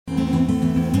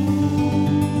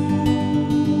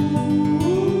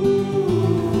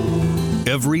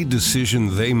Every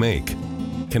decision they make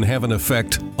can have an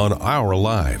effect on our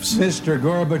lives. Mr.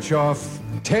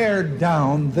 Gorbachev, tear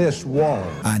down this wall.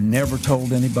 I never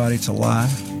told anybody to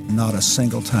lie, not a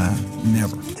single time,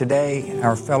 never. Today,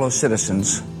 our fellow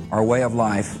citizens, our way of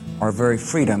life, our very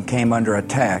freedom came under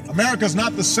attack. America's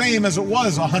not the same as it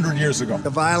was 100 years ago. The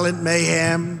violent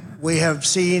mayhem we have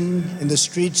seen in the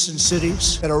streets and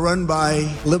cities that are run by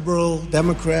liberal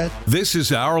Democrats. This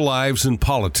is Our Lives in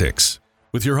Politics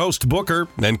with your host Booker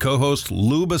and co-host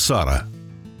Lou Basada.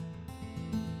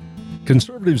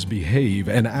 Conservatives behave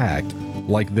and act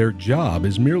like their job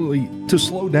is merely to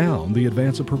slow down the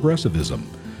advance of progressivism,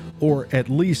 or at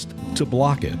least to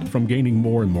block it from gaining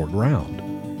more and more ground.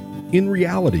 In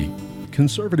reality,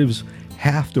 conservatives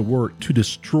have to work to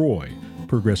destroy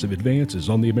progressive advances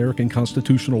on the American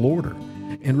constitutional order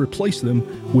and replace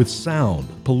them with sound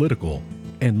political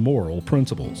and moral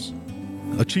principles.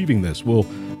 Achieving this will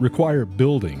require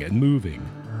building and moving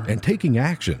and taking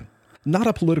action, not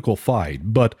a political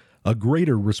fight, but a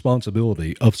greater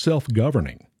responsibility of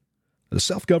self-governing, a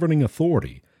self-governing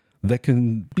authority that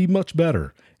can be much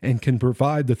better and can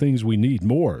provide the things we need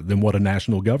more than what a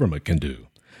national government can do.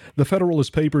 The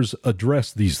Federalist Papers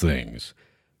address these things,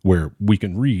 where we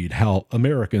can read how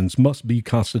Americans must be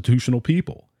constitutional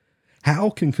people. How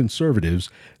can conservatives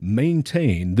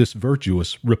maintain this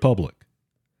virtuous republic?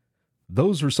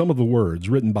 Those are some of the words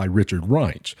written by Richard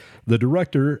Reinsch, the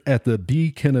director at the B.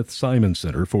 Kenneth Simon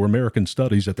Center for American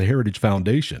Studies at the Heritage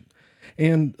Foundation.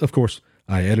 And, of course,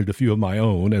 I added a few of my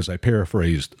own as I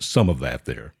paraphrased some of that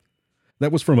there.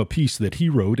 That was from a piece that he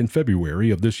wrote in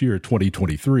February of this year,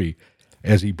 2023,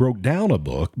 as he broke down a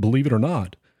book, believe it or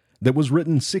not, that was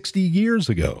written 60 years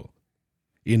ago.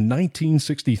 In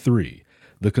 1963,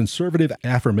 the conservative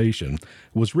Affirmation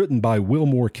was written by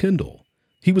Willmoore Kendall.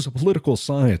 He was a political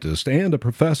scientist and a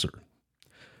professor.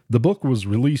 The book was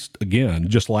released again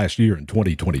just last year in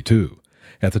 2022.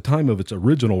 At the time of its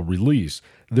original release,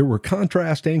 there were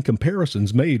contrast and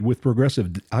comparisons made with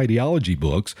progressive ideology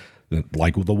books,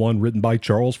 like the one written by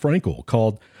Charles Frankel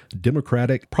called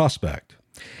Democratic Prospect.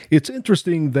 It's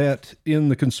interesting that in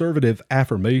the conservative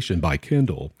Affirmation by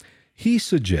Kendall, he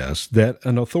suggests that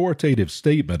an authoritative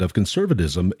statement of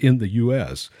conservatism in the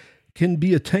U.S. can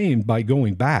be attained by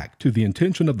going back to the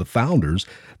intention of the founders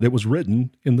that was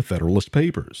written in the Federalist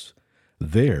Papers.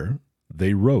 There,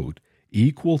 they wrote,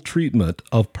 equal treatment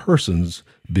of persons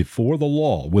before the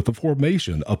law with the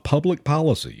formation of public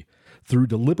policy through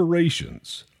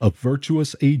deliberations of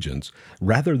virtuous agents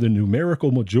rather than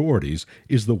numerical majorities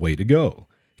is the way to go.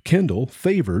 Kendall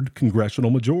favored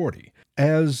congressional majority,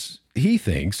 as he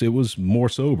thinks it was more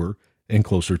sober and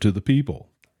closer to the people.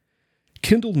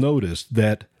 Kendall noticed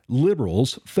that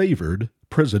liberals favored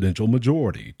presidential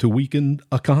majority to weaken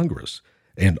a Congress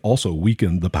and also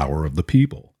weaken the power of the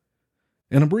people.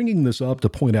 And I'm bringing this up to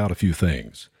point out a few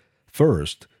things.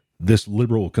 First, this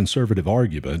liberal conservative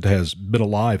argument has been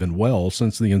alive and well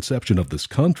since the inception of this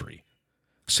country.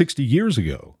 60 years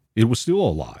ago, it was still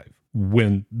alive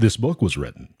when this book was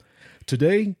written.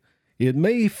 Today, it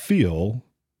may feel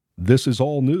this is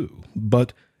all new,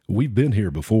 but we've been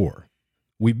here before.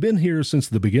 We've been here since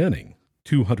the beginning,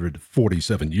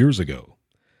 247 years ago.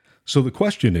 So the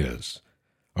question is,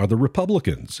 are the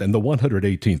Republicans and the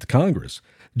 118th Congress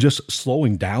just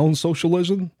slowing down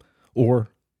socialism, or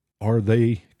are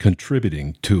they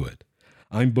contributing to it?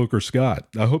 I'm Booker Scott.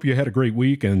 I hope you had a great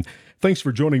week, and thanks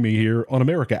for joining me here on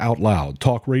America Out Loud,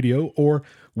 Talk Radio, or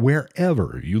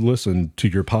wherever you listen to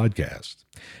your podcast.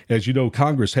 As you know,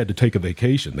 Congress had to take a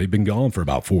vacation. They've been gone for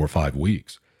about 4 or 5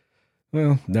 weeks.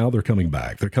 Well, now they're coming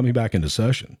back. They're coming back into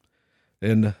session.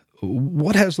 And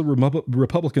what has the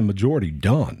Republican majority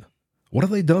done? What have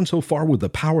they done so far with the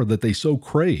power that they so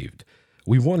craved?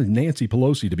 We wanted Nancy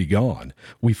Pelosi to be gone.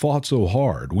 We fought so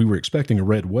hard. We were expecting a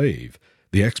red wave.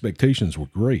 The expectations were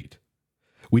great.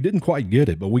 We didn't quite get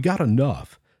it, but we got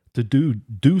enough to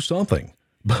do something.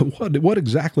 But what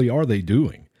exactly are they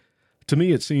doing? To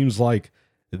me, it seems like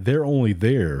they're only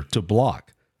there to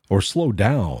block or slow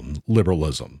down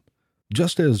liberalism,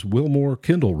 just as Willmoore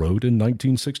Kendall wrote in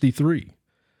 1963.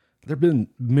 There have been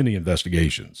many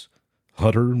investigations.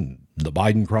 Hunter and the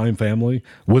Biden crime family,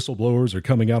 whistleblowers are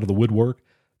coming out of the woodwork,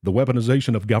 the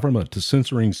weaponization of government to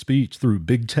censoring speech through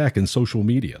big tech and social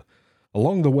media.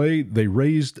 Along the way, they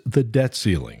raised the debt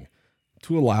ceiling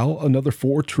to allow another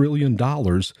 $4 trillion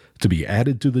to be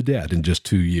added to the debt in just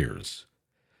 2 years.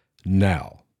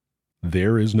 Now,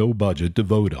 there is no budget to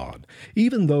vote on,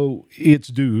 even though it's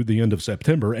due the end of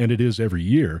September, and it is every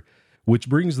year, which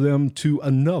brings them to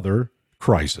another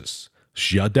crisis.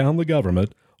 Shut down the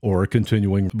government or a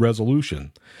continuing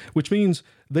resolution, which means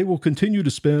they will continue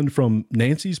to spend from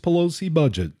Nancy Pelosi's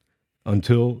budget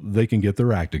until they can get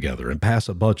their act together and pass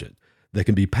a budget that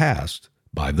can be passed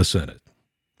by the Senate.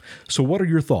 So what are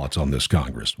your thoughts on this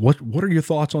Congress? What are your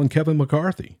thoughts on Kevin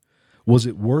McCarthy? Was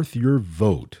it worth your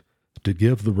vote to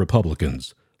give the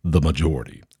Republicans the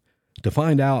majority? To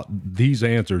find out these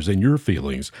answers and your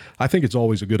feelings, I think it's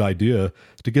always a good idea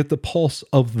to get the pulse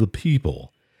of the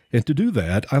people. And to do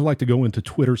that, I like to go into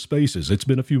Twitter Spaces. It's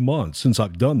been a few months since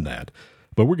I've done that,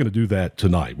 but we're going to do that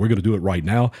tonight. We're going to do it right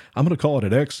now. I'm going to call it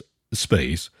an X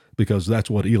Space because that's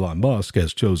what Elon Musk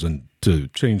has chosen to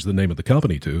change the name of the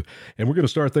company to. And we're going to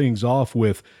start things off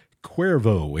with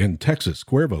Cuervo in Texas.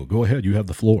 Cuervo, go ahead. You have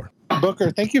the floor.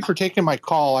 Booker, thank you for taking my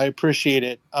call. I appreciate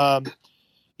it.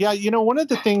 One of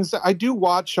the things that I do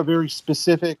watch a very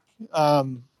specific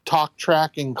talk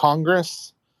track in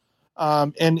Congress.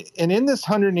 And in this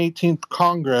 118th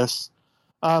Congress,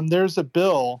 there's a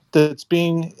bill that's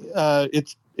being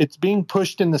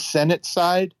pushed in the Senate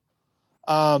side.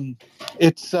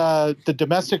 It's the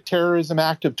Domestic Terrorism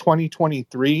Act of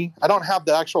 2023. I don't have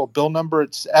the actual bill number.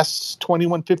 It's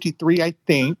S2153, I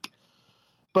think.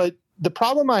 But the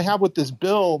problem I have with this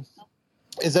bill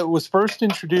is that it was first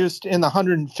introduced in the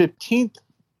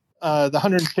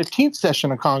 115th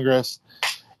session of Congress,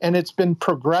 and it's been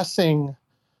progressing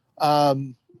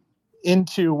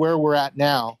into where we're at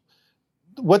now.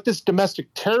 What this Domestic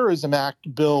Terrorism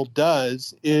Act bill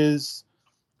does is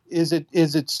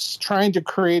it's trying to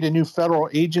create a new federal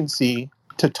agency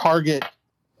to target,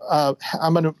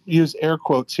 I'm going to use air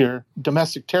quotes here,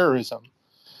 domestic terrorism.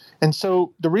 And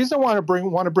so the reason I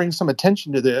want to bring some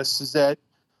attention to this is that,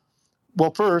 well,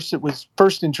 first, it was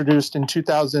first introduced in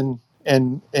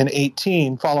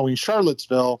 2018 following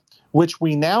Charlottesville, which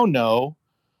we now know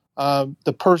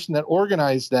the person that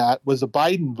organized that was a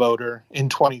Biden voter in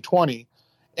 2020.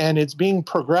 And it's being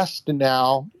progressed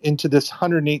now into this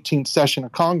 118th session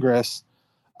of Congress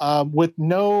with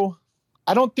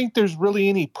I don't think there's really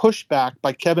any pushback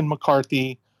by Kevin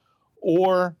McCarthy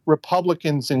or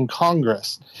Republicans in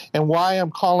Congress. And why I'm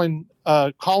calling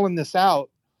this out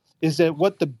is that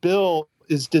what the bill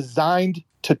is designed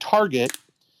to target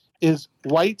is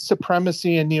white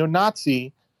supremacy and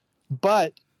neo-Nazi,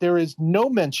 but there is no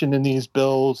mention in these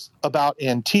bills about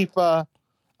Antifa,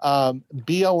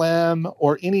 BLM,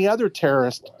 or any other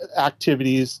terrorist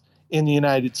activities in the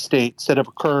United States that have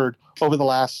occurred over the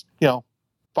last,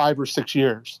 5 or 6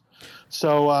 years.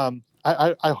 So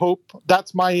I hope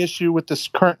that's my issue with this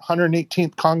current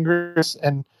 118th Congress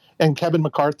and Kevin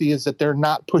McCarthy is that they're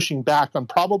not pushing back on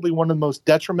probably one of the most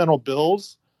detrimental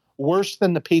bills, worse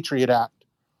than the Patriot Act.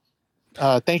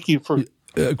 Thank you for...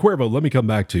 Cuervo, let me come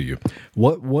back to you.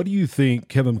 What do you think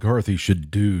Kevin McCarthy should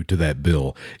do to that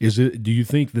bill? Do you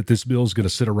think that this bill is going to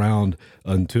sit around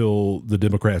until the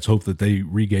Democrats hope that they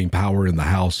regain power in the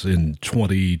House in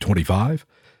 2025,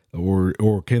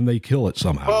 or can they kill it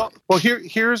somehow? Well,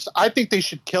 here's I think they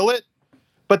should kill it,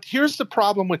 but here's the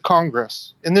problem with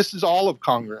Congress, and this is all of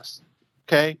Congress.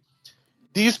 Okay,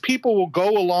 these people will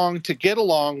go along to get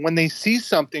along when they see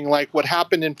something like what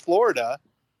happened in Florida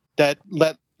that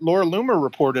Laura Loomer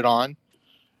reported on.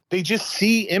 They just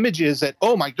see images that,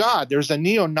 oh my God, there's a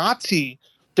neo-Nazi,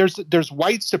 there's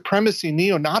white supremacy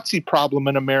neo-Nazi problem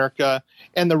in America,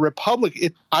 and the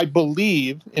Republic. I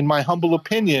believe, in my humble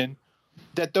opinion,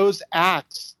 that those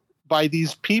acts by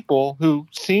these people who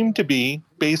seem to be,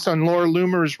 based on Laura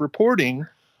Loomer's reporting,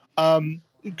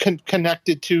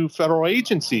 connected to federal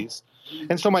agencies.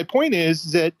 And so my point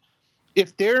is that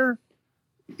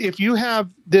if you have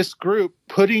this group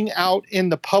putting out in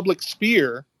the public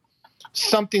sphere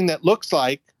something that looks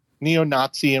like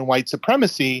neo-Nazi and white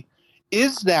supremacy,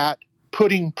 is that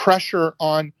putting pressure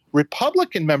on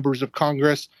Republican members of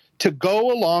Congress to go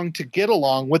along to get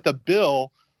along with a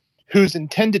bill whose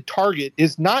intended target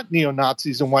is not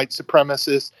neo-Nazis and white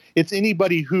supremacists? It's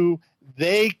anybody who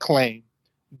they claim,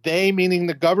 they meaning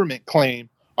the government claim,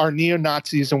 are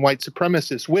neo-Nazis and white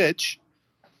supremacists, which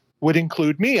would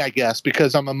include me, I guess,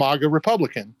 because I'm a MAGA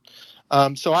Republican.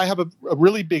 So I have a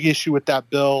really big issue with that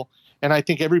bill, and I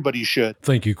think everybody should.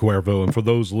 Thank you, Cuervo. And for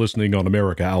those listening on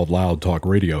America Out Loud Talk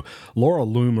Radio, Laura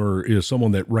Loomer is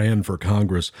someone that ran for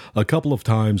Congress a couple of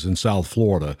times in South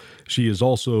Florida. She is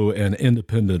also an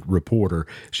independent reporter.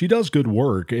 She does good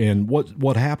work, and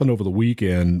what happened over the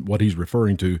weekend, what he's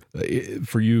referring to,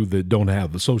 for you that don't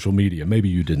have the social media, maybe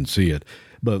you didn't see it,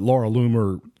 but Laura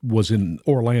Loomer was in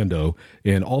Orlando,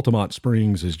 and Altamont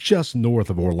Springs is just north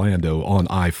of Orlando on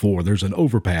I-4. There's an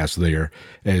overpass there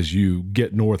as you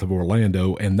get north of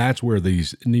Orlando, and that's where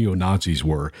these neo-Nazis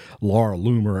were. Laura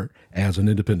Loomer, as an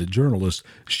independent journalist,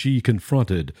 she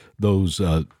confronted those,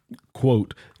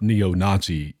 quote,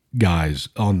 neo-Nazi guys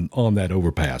on that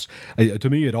overpass. To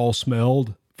me, it all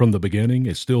smelled from the beginning.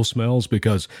 It still smells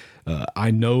because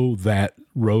I know that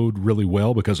road really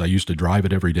well because I used to drive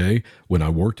it every day when I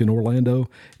worked in Orlando,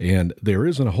 and there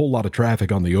isn't a whole lot of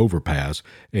traffic on the overpass,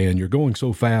 and you're going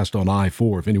so fast on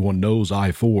I-4. If anyone knows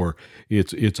I-4,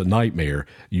 it's a nightmare.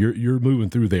 You're moving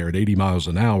through there at 80 miles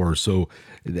an hour, so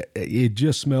it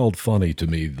just smelled funny to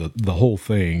me, the whole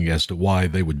thing, as to why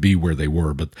they would be where they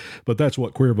were. But that's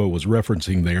what Cuervo was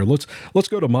referencing there. Let's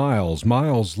go to Miles.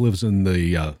 Miles lives in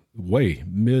the way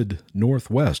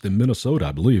mid-northwest in Minnesota,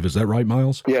 I believe. Is that right,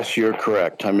 Miles? Yes, you're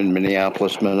correct. I'm in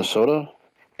Minneapolis, Minnesota.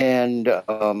 And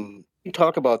you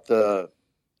talk about the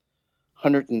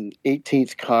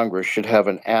 118th Congress should have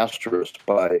an asterisk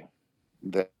by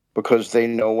that because they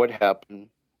know what happened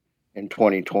in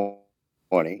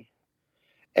 2020,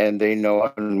 and they know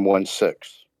 116.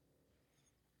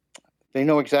 They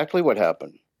know exactly what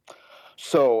happened.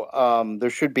 So there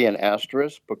should be an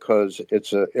asterisk because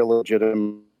it's an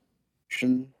illegitimate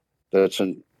that's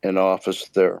in office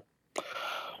there.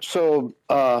 So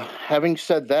having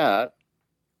said that,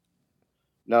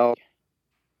 now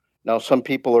some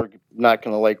people are not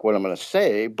going to like what I'm going to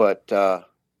say, but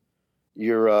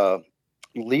your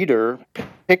leader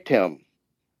picked him.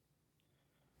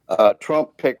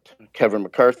 Trump picked Kevin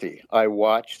McCarthy. I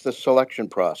watched the selection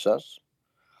process.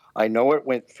 I know it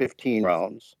went 15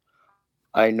 rounds.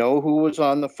 I know who was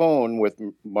on the phone with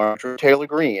Marjorie Taylor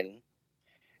Greene,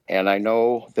 and I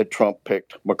know that Trump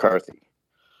picked McCarthy.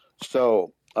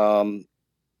 So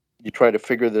you try to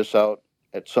figure this out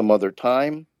at some other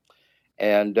time.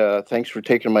 And thanks for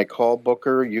taking my call,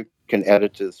 Booker. You can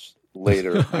edit this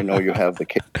later. I know you have the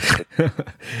case.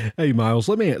 Hey, Miles,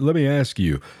 let me ask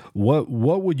you, what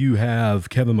would you have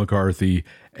Kevin McCarthy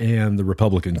and the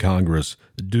Republican Congress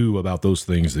do about those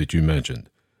things that you mentioned?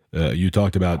 You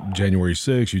talked about January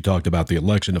 6th. You talked about the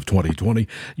election of 2020.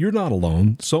 You're not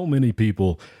alone. So many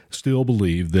people still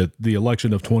believe that the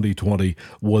election of 2020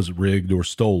 was rigged or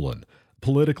stolen.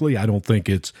 Politically, I don't think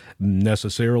it's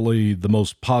necessarily the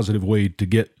most positive way to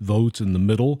get votes in the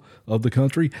middle of the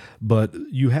country, but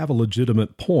you have a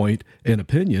legitimate point and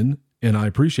opinion, and I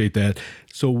appreciate that.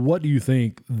 So what do you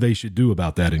think they should do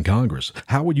about that in Congress?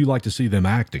 How would you like to see them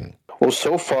acting? Well,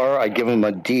 so far, I give them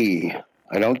a D.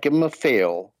 I don't give them a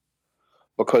fail,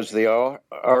 because they are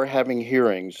having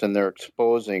hearings and they're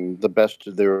exposing the best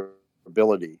of their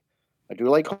ability. I do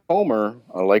like Homer.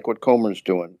 I like what Comer's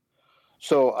doing.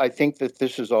 So I think that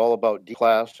this is all about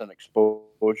class and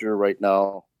exposure right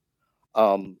now.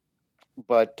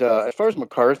 But as far as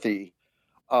McCarthy,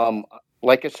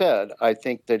 like I said, I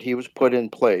think that he was put in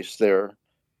place there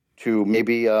to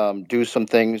maybe do some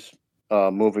things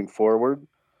moving forward.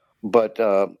 But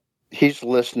he's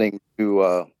listening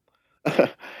to...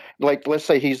 like, let's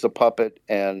say he's the puppet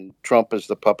and Trump is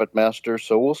the puppet master.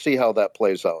 So we'll see how that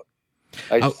plays out.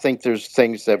 I think there's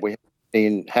things that we haven't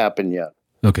seen happen yet.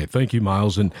 Okay, thank you,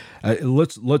 Miles. And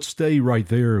let's stay right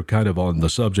there kind of on the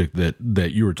subject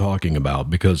that you were talking about,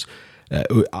 because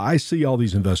I see all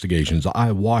these investigations.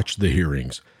 I watch the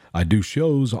hearings. I do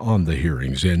shows on the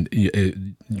hearings, and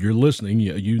you're listening.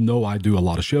 You know I do a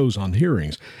lot of shows on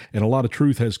hearings, and a lot of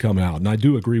truth has come out. And I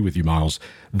do agree with you, Miles,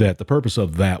 that the purpose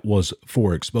of that was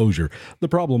for exposure. The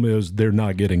problem is they're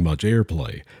not getting much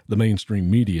airplay. The mainstream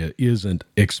media isn't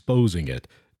exposing it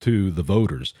to the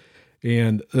voters.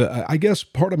 And I guess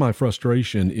part of my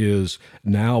frustration is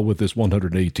now with this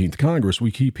 118th Congress, we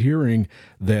keep hearing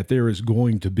that there is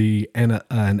going to be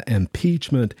an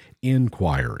impeachment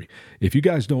inquiry. If you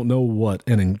guys don't know what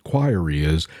an inquiry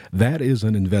is, that is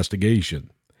an investigation.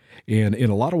 And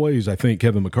in a lot of ways, I think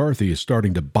Kevin McCarthy is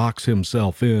starting to box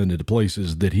himself into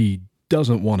places that he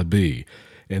doesn't want to be.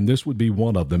 And this would be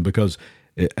one of them, because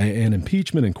an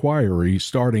impeachment inquiry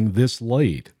starting this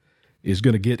late is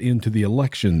going to get into the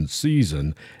election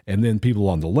season, and then people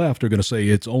on the left are going to say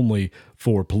it's only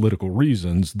for political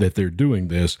reasons that they're doing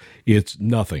this. It's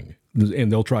nothing,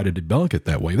 and they'll try to debunk it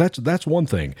that way. That's one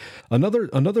thing.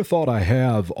 Another thought I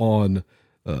have on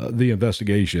the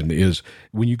investigation is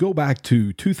when you go back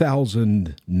to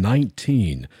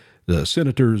 2019, the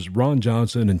Senators Ron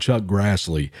Johnson and Chuck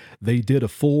Grassley, they did a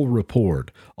full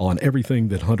report on everything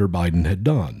that Hunter Biden had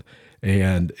done,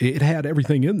 and it had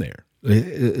everything in there.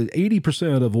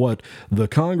 80% of what the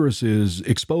Congress is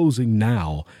exposing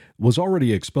now was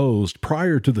already exposed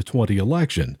prior to the 2020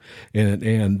 election.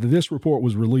 And this report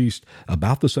was released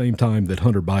about the same time that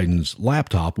Hunter Biden's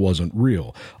laptop wasn't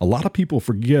real. A lot of people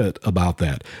forget about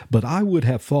that. But I would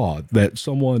have thought that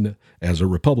someone, as a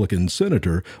Republican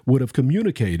senator, would have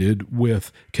communicated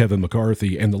with Kevin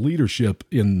McCarthy and the leadership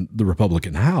in the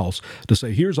Republican House to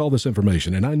say, here's all this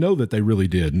information. And I know that they really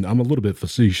did, and I'm a little bit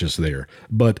facetious there.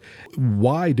 But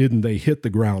why didn't they hit the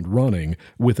ground running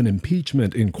with an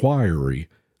impeachment inquiry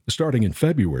starting in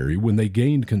February when they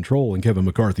gained control and Kevin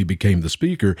McCarthy became the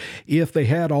speaker, if they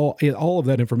had all of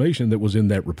that information that was in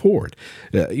that report?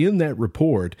 In that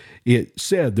report, it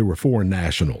said there were foreign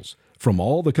nationals from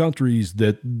all the countries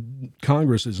that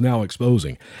Congress is now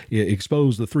exposing. It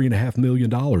exposed the $3.5 million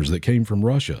that came from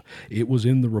Russia. It was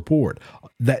in the report.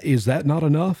 Is that not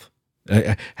enough?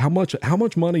 How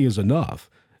much money is enough?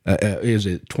 Is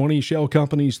it 20 shell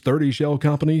companies, 30 shell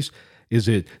companies? Is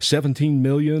it 17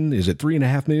 million? Is it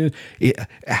 3.5 million?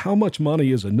 How much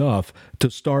money is enough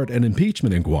to start an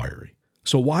impeachment inquiry?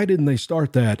 So why didn't they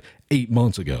start that 8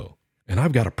 months ago? And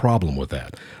I've got a problem with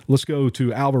that. Let's go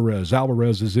to Alvarez.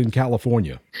 Alvarez is in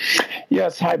California.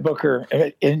 Yes. Hi, Booker.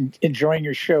 Enjoying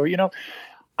your show. You know,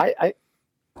 I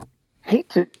hate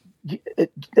to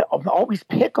always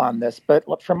pick on this, but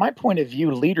from my point of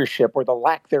view, leadership or the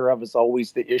lack thereof is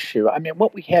always the issue. I mean,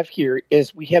 what we have here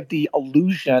is we have the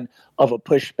illusion of a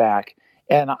pushback.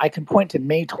 And I can point to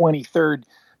May 23rd,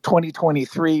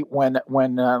 2023, when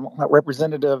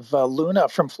Representative Luna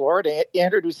from Florida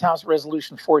introduced House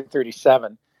Resolution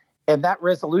 437. And that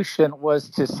resolution was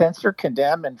to censor,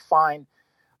 condemn, and fine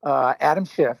Adam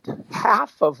Schiff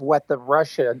half of what the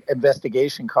Russia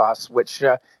investigation costs, which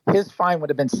his fine would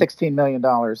have been $16 million.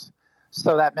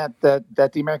 So that meant that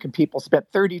the American people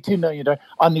spent $32 million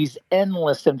on these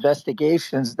endless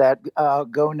investigations that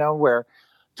go nowhere.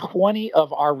 20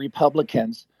 of our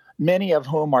Republicans, many of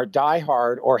whom are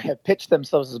diehard or have pitched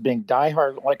themselves as being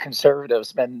diehard like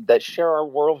conservatives and that share our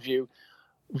worldview,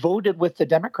 voted with the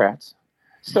Democrats.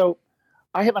 So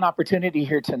I have an opportunity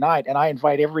here tonight, and I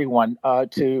invite everyone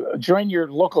to join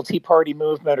your local Tea Party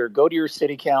movement or go to your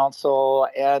city council.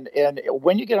 And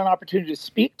when you get an opportunity to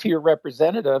speak to your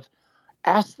representative,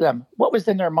 ask them what was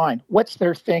in their mind, what's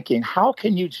their thinking, how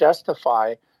can you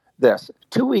justify this?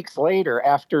 2 weeks later,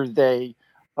 after they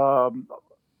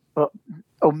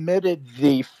omitted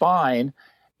the fine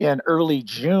in early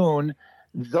June,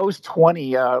 those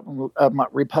 20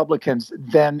 Republicans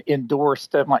then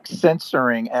endorsed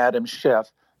censoring Adam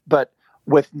Schiff, but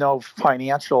with no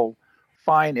financial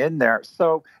fine in there.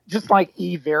 So just like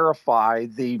E-Verify,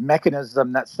 the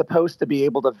mechanism that's supposed to be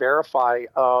able to verify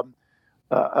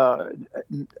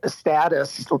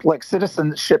status, like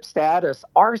citizenship status,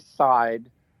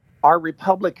 our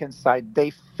Republican side,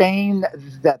 they feign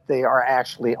that they are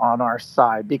actually on our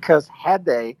side, because had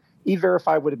they,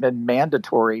 E-Verify would have been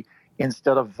mandatory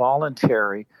instead of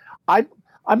voluntary. I'm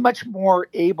much more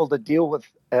able to deal with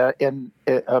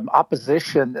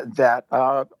opposition that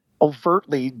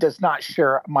overtly does not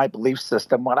share my belief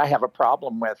system. What I have a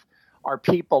problem with are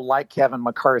people like Kevin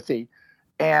McCarthy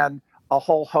and a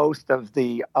whole host of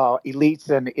the elites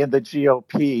in the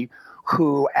GOP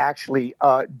who actually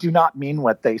do not mean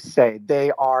what they say.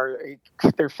 They're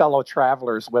fellow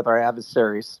travelers with our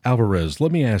adversaries. Alvarez,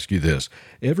 let me ask you this.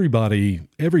 Every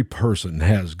person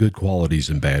has good qualities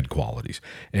and bad qualities,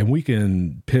 and we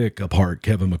can pick apart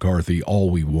Kevin McCarthy all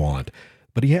we want,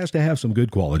 but he has to have some good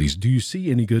qualities. Do you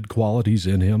see any good qualities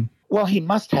in him? Well, he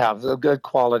must have the good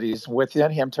qualities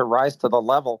within him to rise to the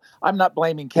level. I'm not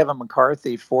blaming Kevin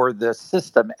McCarthy for the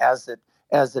system as it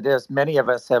is. Many of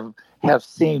us have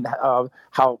seen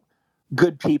how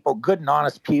good people, good and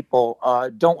honest people,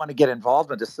 don't want to get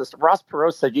involved in the system. Ross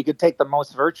Perot said you could take the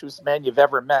most virtuous man you've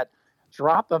ever met,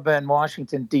 drop him in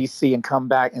Washington, D.C., and come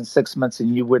back in 6 months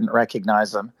and you wouldn't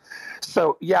recognize him.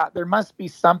 So, yeah, there must be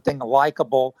something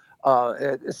likable,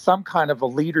 some kind of a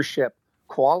leadership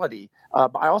quality.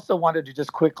 I also wanted to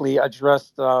just quickly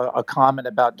address a comment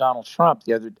about Donald Trump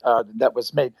that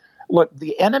was made. Look,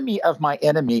 the enemy of my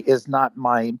enemy is not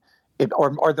my,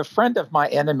 or the friend of my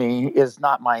enemy is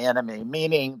not my enemy,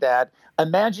 meaning that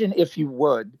imagine, if you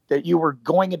would, that you were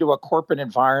going into a corporate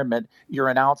environment, you're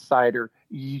an outsider,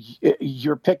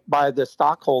 you're picked by the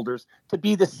stockholders to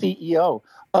be the CEO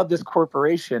of this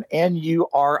corporation, and you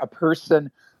are a person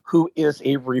who is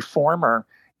a reformer,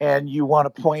 and you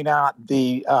want to point out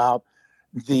the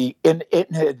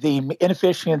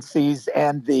inefficiencies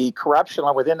and the corruption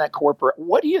within that corporate.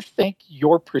 What do you think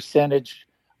your percentage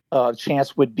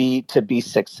chance would be to be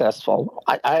successful?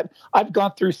 I've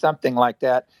gone through something like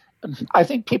that. I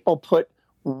think people put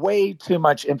way too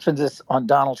much emphasis on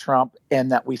Donald Trump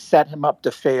and that we set him up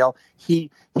to fail. He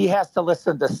has to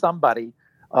listen to somebody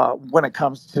when it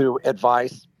comes to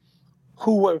advice.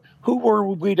 Who were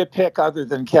we to pick other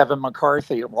than Kevin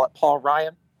McCarthy? What, Paul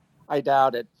Ryan? I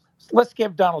doubt it. Let's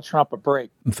give Donald Trump a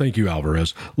break. Thank you,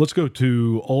 Alvarez. Let's go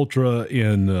to Ultra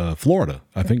in Florida.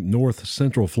 I think north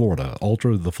central Florida.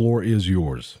 Ultra, the floor is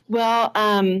yours. Well,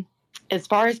 as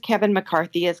far as Kevin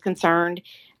McCarthy is concerned,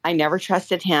 I never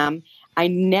trusted him. I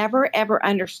never, ever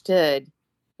understood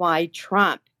why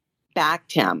Trump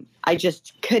backed him. I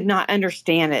just could not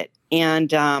understand it.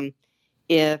 And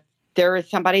if there is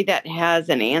somebody that has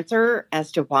an answer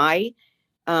as to why,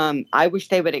 I wish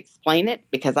they would explain it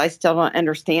because I still don't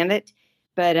understand it.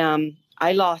 But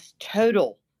I lost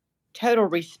total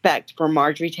respect for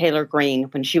Marjorie Taylor Greene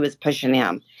when she was pushing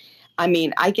him. I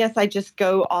mean, I guess I just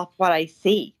go off what I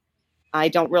see. I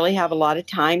don't really have a lot of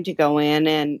time to go in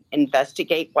and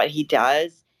investigate what he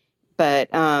does. But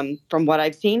from what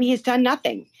I've seen, he's done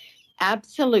nothing.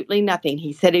 Absolutely nothing.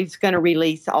 He said he's going to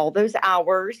release all those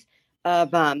hours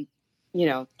of, the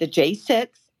J6.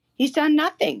 He's done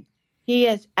nothing. He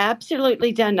has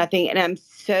absolutely done nothing. And I'm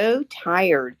so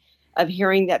tired of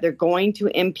hearing that they're going to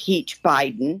impeach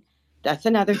Biden. That's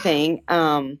another thing.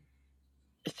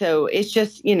 So it's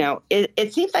just,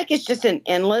 it seems like it's just an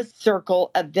endless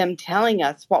circle of them telling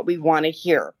us what we want to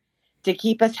hear to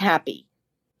keep us happy.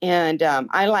 And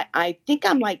I think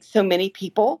I'm like so many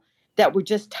people that we're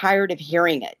just tired of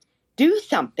hearing it. Do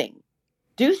something.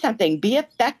 Be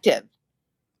effective.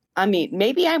 I mean,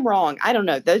 maybe I'm wrong. I don't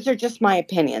know. Those are just my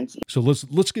opinions. So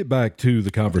let's get back to the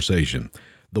conversation.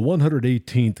 The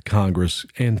 118th Congress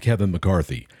and Kevin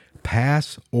McCarthy,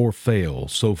 pass or fail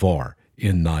so far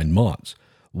in 9 months.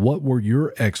 What were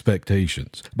your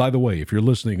expectations? By the way, if you're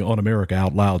listening on America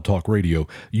Out Loud Talk Radio,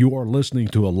 you are listening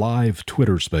to a live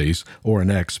Twitter space or an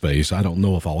X space. I don't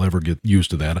know if I'll ever get used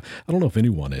to that. I don't know if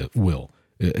anyone will.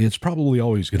 It's probably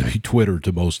always going to be Twitter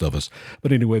to most of us.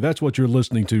 But anyway, that's what you're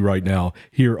listening to right now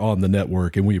here on the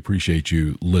network, and we appreciate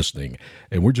you listening.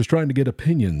 And we're just trying to get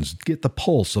opinions, get the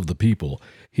pulse of the people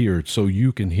here so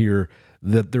you can hear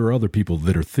that there are other people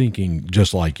that are thinking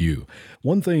just like you.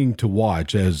 One thing to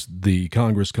watch as the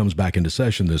Congress comes back into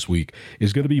session this week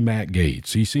is going to be Matt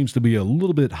Gaetz. He seems to be a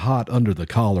little bit hot under the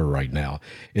collar right now,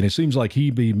 and it seems like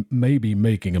he may be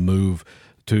making a move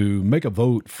to make a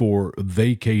vote for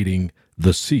vacating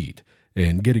the seat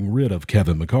and getting rid of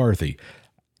Kevin McCarthy.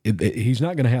 He's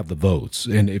not going to have the votes.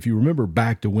 And if you remember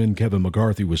back to when Kevin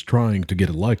McCarthy was trying to get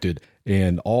elected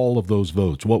and all of those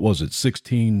votes, what was it,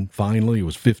 16 finally? It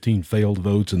was 15 failed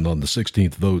votes, and on the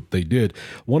 16th vote they did.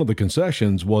 One of the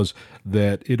concessions was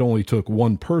that it only took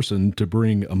one person to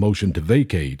bring a motion to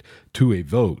vacate to a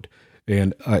vote.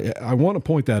 And I want to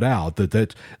point that out,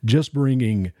 that's just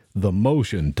bringing the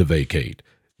motion to vacate.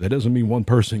 That doesn't mean one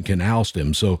person can oust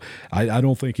him. So I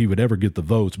don't think he would ever get the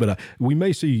votes. But we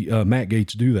may see Matt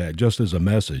Gaetz do that just as a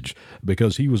message,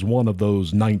 because he was one of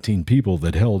those 19 people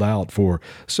that held out for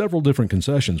several different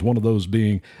concessions, one of those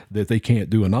being that they can't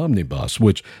do an omnibus,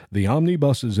 which the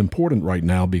omnibus is important right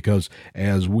now because,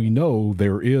 as we know,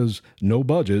 there is no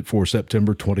budget for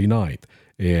September 29th.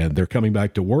 And they're coming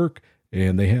back to work,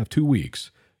 and they have 2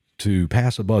 weeks to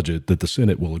pass a budget that the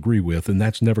Senate will agree with, and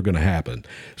that's never going to happen.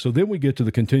 So then we get to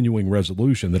the continuing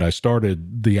resolution that I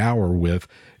started the hour with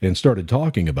and started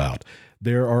talking about.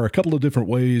 There are a couple of different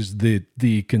ways that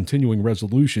the continuing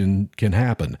resolution can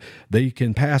happen. They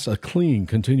can pass a clean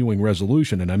continuing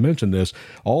resolution, and I mentioned this.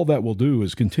 All that will do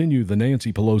is continue the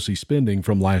Nancy Pelosi spending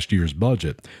from last year's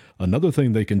budget. Another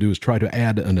thing they can do is try to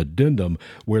add an addendum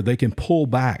where they can pull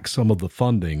back some of the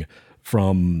funding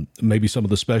from maybe some of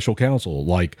the special counsel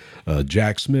like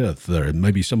Jack Smith or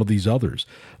maybe some of these others.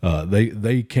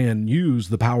 They can use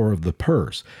the power of the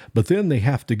purse, but then they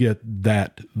have to get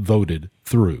that voted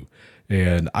through.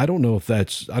 And I don't know if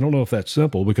that's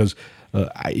simple, because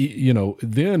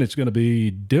then it's going to be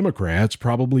Democrats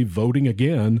probably voting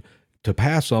again to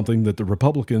pass something that the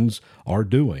Republicans are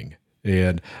doing.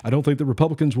 And I don't think the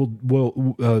Republicans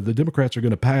the Democrats are going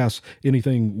to pass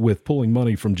anything with pulling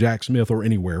money from Jack Smith or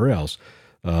anywhere else.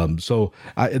 So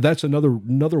that's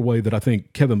another way that I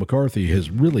think Kevin McCarthy has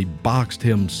really boxed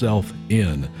himself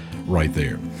in right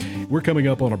there. We're coming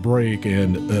up on a break,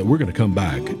 and we're going to come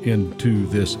back into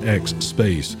this X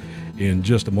space in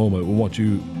just a moment. We want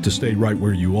you to stay right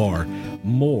where you are.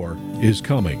 More is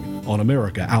coming on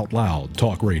America Out Loud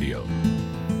Talk Radio.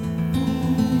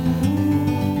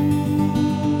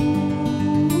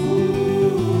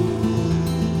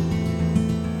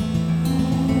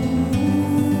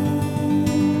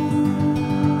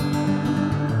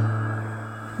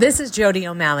 This is Jody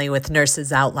O'Malley with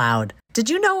Nurses Out Loud. Did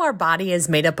you know our body is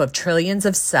made up of trillions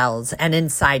of cells, and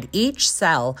inside each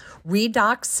cell,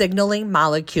 redox signaling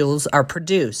molecules are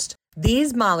produced?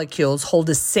 These molecules hold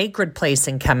a sacred place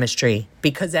in chemistry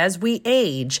because as we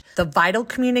age, the vital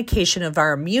communication of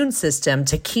our immune system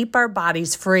to keep our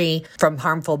bodies free from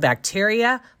harmful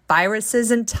bacteria,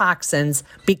 viruses, and toxins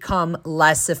become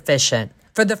less efficient.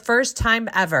 For the first time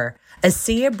ever,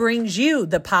 ASEA brings you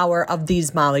the power of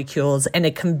these molecules in a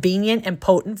convenient and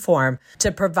potent form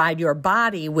to provide your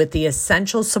body with the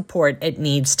essential support it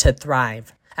needs to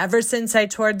thrive. Ever since I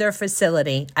toured their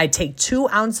facility, I take 2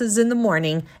 ounces in the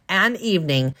morning and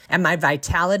evening, and my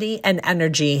vitality and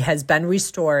energy has been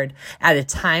restored at a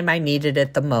time I needed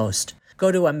it the most.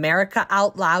 Go to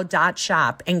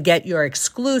AmericaOutloud.shop and get your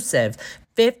exclusive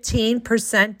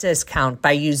 15% discount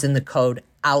by using the code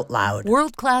OUTLOUD.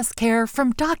 World-class care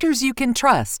from doctors you can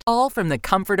trust, all from the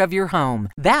comfort of your home.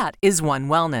 That is One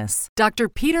Wellness. Dr.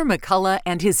 Peter McCullough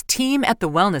and his team at The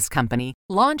Wellness Company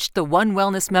launched the One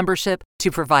Wellness membership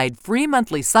to provide free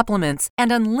monthly supplements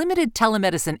and unlimited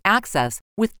telemedicine access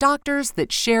with doctors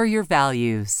that share your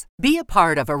values. Be a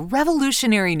part of a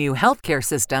revolutionary new healthcare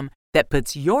system that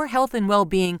puts your health and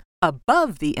well-being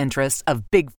above the interests of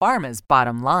Big Pharma's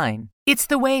bottom line. It's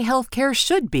the way healthcare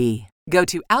should be. Go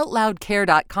to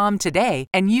OutLoudCare.com today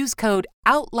and use code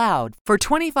OUTLOUD for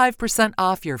 25%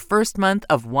 off your first month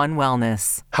of One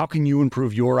Wellness. How can you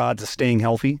improve your odds of staying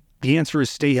healthy? The answer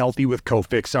is stay healthy with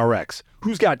Cofix RX.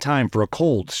 Who's got time for a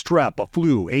cold, strep, a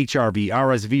flu, HRV,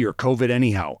 RSV, or COVID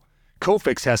anyhow?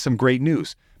 Cofix has some great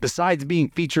news. Besides being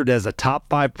featured as a top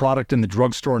 5 product in the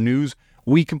drugstore news,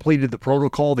 we completed the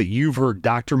protocol that you've heard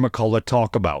Dr. McCullough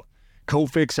talk about.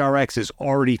 Cofix RX is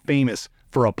already famous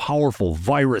for a powerful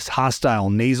virus-hostile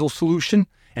nasal solution,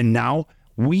 and now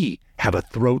we have a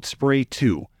throat spray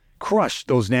too. Crush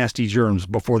those nasty germs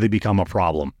before they become a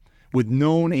problem. With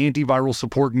known antiviral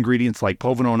support ingredients like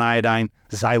povidone iodine,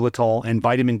 xylitol, and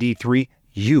vitamin D3,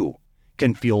 you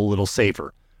can feel a little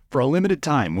safer. For a limited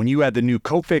time, when you add the new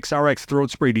Cofix RX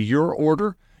throat spray to your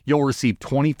order, you'll receive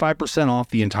 25% off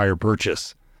the entire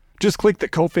purchase. Just click the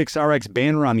Cofix RX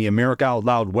banner on the America Out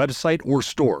Loud website or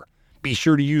store. Be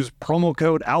sure to use promo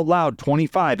code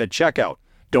OUTLOUD25 at checkout.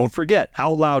 Don't forget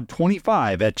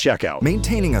OUTLOUD25 at checkout.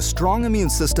 Maintaining a strong immune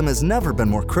system has never been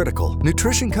more critical.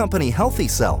 Nutrition company Healthy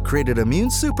Cell created Immune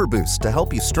Super Boost to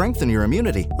help you strengthen your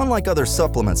immunity. Unlike other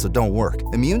supplements that don't work,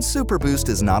 Immune Super Boost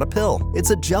is not a pill.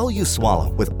 It's a gel you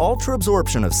swallow with ultra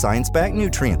absorption of science-backed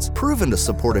nutrients proven to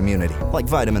support immunity, like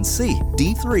vitamin C,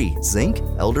 D3, zinc,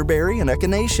 elderberry, and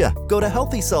echinacea. Go to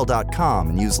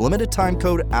healthycell.com and use limited time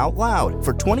code OUTLOUD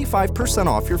for 25%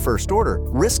 off your first order.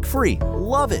 Risk-free.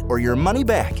 Love it or your money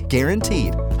back.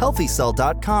 Guaranteed.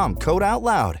 HealthyCell.com, code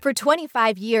OUTLOUD. For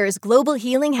 25 years, Global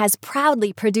Healing has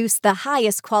proudly produced the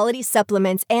highest quality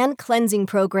supplements and cleansing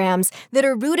programs that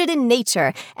are rooted in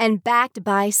nature and backed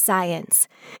by science.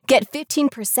 Get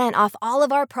 15% off all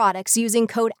of our products using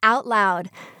code OUTLOUD.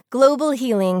 Global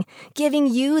Healing, giving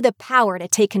you the power to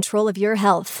take control of your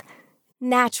health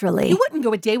naturally. You wouldn't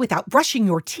go a day without brushing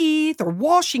your teeth or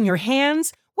washing your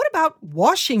hands. What about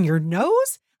washing your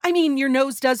nose? I mean, your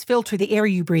nose does filter the air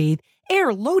you breathe,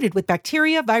 air loaded with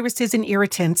bacteria, viruses, and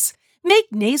irritants.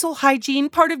 Make nasal hygiene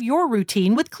part of your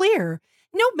routine with Xlear.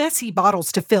 No messy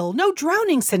bottles to fill, no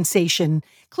drowning sensation.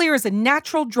 Xlear is a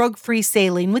natural drug-free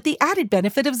saline with the added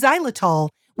benefit of xylitol,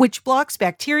 which blocks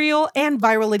bacterial and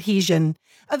viral adhesion.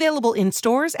 Available in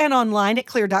stores and online at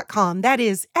Xlear.com. That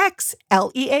is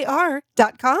XLEAR.com.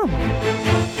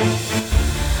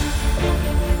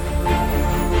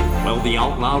 Well, the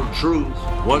Out Loud Truth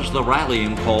was the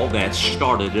rallying call that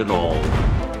started it all.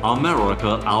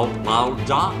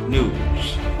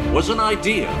 AmericaOutloud.news was an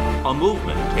idea, a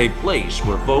movement, a place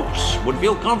where folks would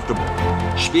feel comfortable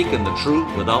speaking the truth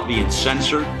without being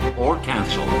censored or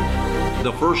canceled.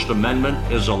 The First Amendment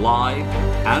is alive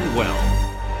and well.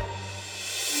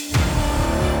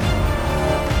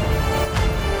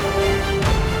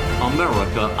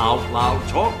 America Out Loud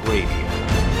Talk Radio.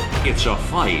 It's a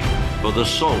fight for the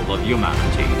soul of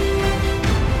humanity.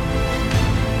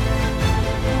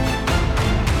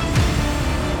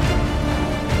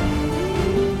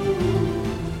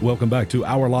 Welcome back to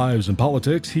Our Lives in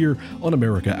Politics here on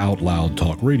America Out Loud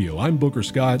Talk Radio. I'm Booker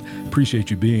Scott. Appreciate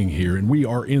you being here. And we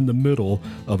are in the middle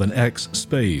of an X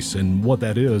space. And what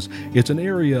that is, it's an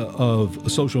area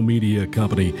of social media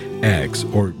company X,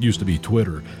 or used to be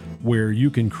Twitter, where you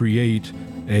can create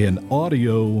an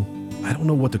audio, I don't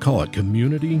know what to call it,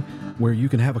 community, where you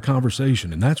can have a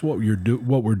conversation. And that's what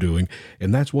we're doing,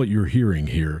 and that's what you're hearing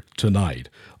here tonight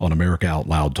on America Out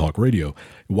Loud Talk Radio.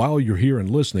 While you're here and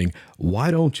listening, why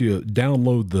don't you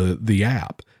download the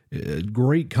app?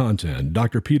 Great content.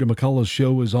 Dr. Peter McCullough's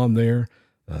show is on there.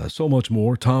 So much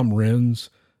more. Tom Renz,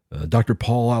 Dr.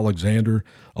 Paul Alexander,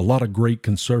 a lot of great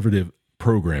conservative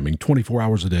programming, 24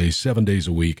 hours a day, 7 days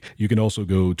a week. You can also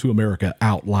go to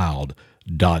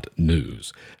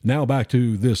AmericaOutloud.news. Now back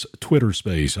to this Twitter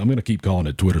space. I'm going to keep calling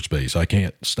it Twitter space. I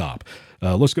can't stop.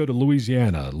 Let's go to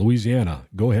Louisiana. Louisiana,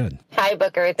 go ahead. Hi,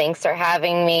 Booker. Thanks for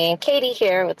having me. Katie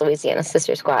here with Louisiana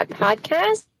Sister Squad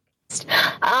podcast. So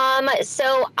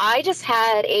I just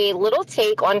had a little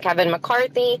take on Kevin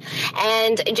McCarthy,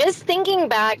 and just thinking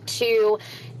back to,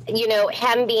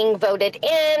 him being voted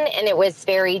in, and it was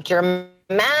very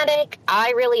dramatic.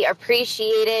 I really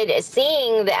appreciated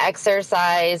seeing the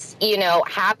exercise,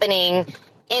 happening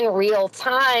in real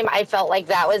time. I felt like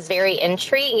that was very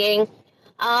intriguing.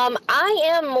 I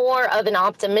am more of an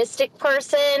optimistic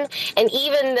person, and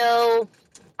even though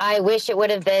I wish it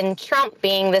would have been Trump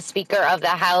being the Speaker of the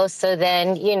House, so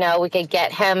then, we could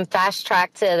get him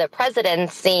fast-tracked to the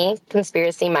presidency,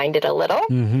 conspiracy-minded a little.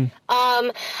 Mm-hmm.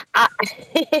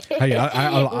 Hey,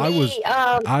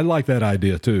 I like that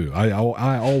idea, too. I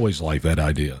always like that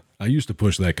idea. I used to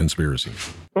push that conspiracy.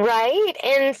 Right?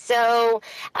 And so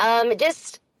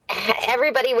just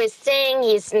everybody was saying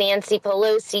he's Nancy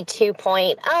Pelosi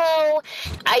 2.0.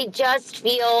 I just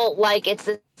feel like it's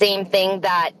the same thing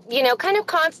that, kind of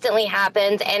constantly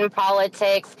happens in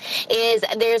politics, is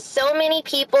there's so many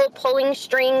people pulling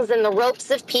strings and the ropes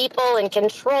of people and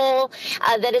control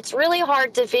that it's really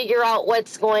hard to figure out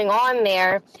what's going on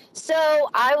there. So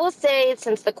I will say,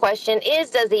 since the question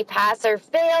is, does he pass or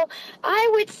fail? I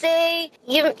would say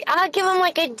I'll give him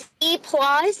like a D+.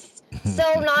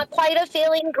 So not quite a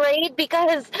failing grade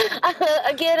because,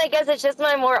 again, I guess it's just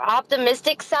my more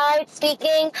optimistic side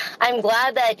speaking. I'm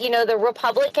glad that, the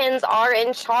Republicans are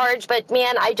in charge, but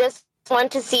man, I just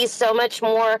want to see so much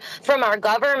more from our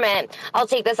government. I'll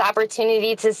take this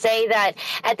opportunity to say that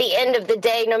at the end of the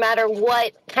day, no matter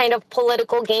what kind of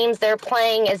political games they're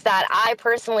playing, is that I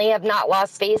personally have not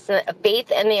lost faith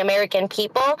in the American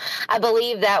people. I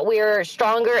believe that we're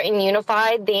stronger and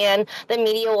unified than the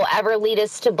media will ever lead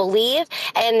us to believe.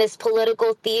 And this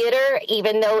political theater,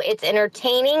 even though it's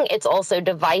entertaining, it's also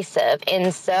divisive.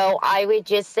 And so I would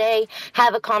just say,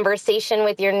 have a conversation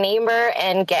with your neighbor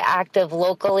and get active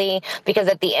locally, because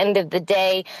at the end of the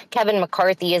day, Kevin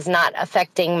McCarthy is not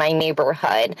affecting my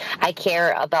neighborhood. I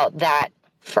care about that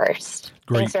first.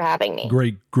 Thanks for having me.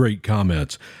 Great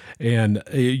comments. And,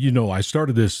 I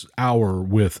started this hour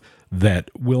with that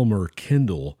Willmoore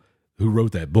Kendall, who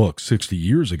wrote that book 60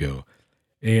 years ago.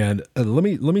 And let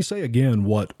me say again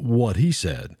what he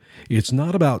said. It's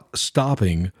not about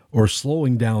stopping or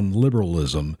slowing down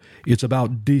liberalism. It's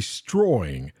about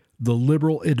destroying the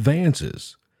liberal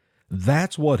advances.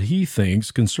 That's what he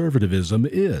thinks conservatism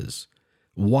is.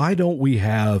 Why don't we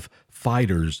have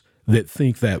fighters that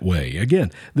think that way? Again,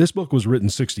 this book was written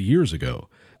 60 years ago.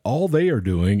 All they are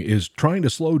doing is trying to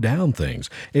slow down things.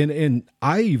 And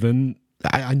I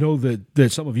know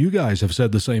that some of you guys have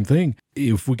said the same thing.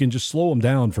 If we can just slow them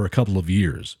down for a couple of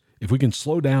years, if we can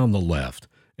slow down the left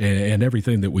and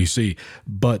everything that we see,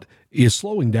 but is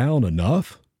slowing down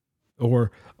enough?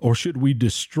 Or should we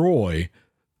destroy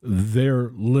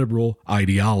their liberal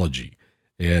ideology?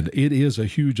 And it is a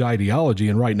huge ideology,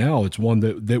 and right now it's one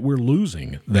that we're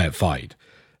losing that fight.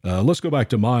 Let's go back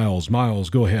to Miles. Miles,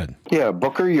 go ahead. Yeah,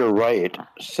 Booker, you're right,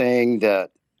 saying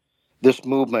that this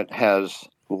movement has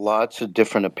lots of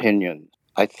different opinions.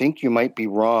 I think you might be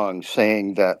wrong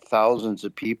saying that thousands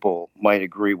of people might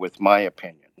agree with my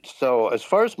opinion. So as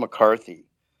far as McCarthy,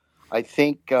 I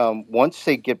think once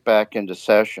they get back into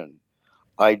session,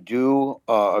 I do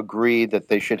agree that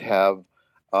they should have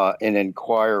an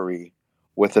inquiry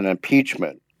with an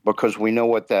impeachment, because we know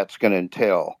what that's going to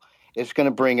entail. It's going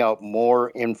to bring out more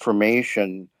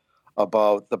information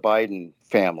about the Biden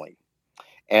family,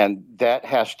 and that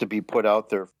has to be put out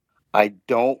there. I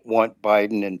don't want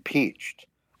Biden impeached.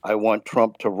 I want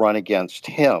Trump to run against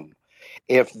him.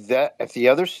 If the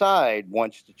other side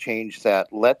wants to change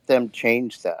that, let them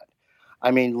change that.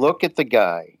 I mean, look at the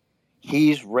guy.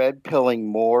 He's red-pilling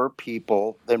more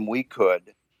people than we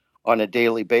could on a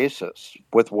daily basis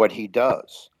with what he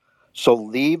does. So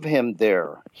leave him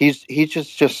there. He's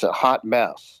just a hot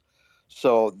mess.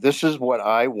 So this is what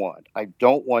I want. I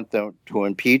don't want them to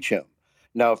impeach him.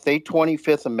 Now, if they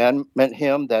 25th Amendment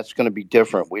him, that's going to be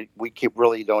different. We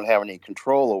really don't have any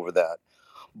control over that.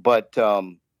 But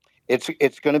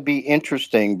it's going to be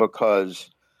interesting,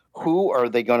 because who are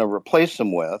they going to replace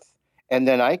him with? And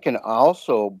then I can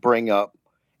also bring up,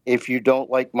 if you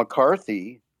don't like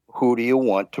McCarthy, who do you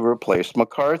want to replace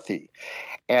McCarthy?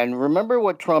 And remember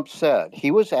what Trump said. He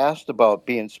was asked about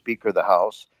being Speaker of the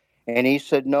House, And he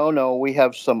said, no, we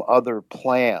have some other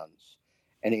plans.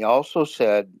 And he also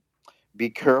said, be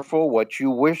careful what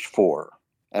you wish for.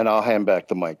 And I'll hand back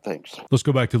the mic. Thanks. Let's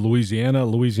go back to Louisiana.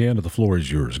 Louisiana, the floor is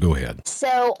yours. Go ahead.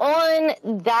 So on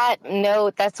that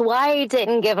note, that's why I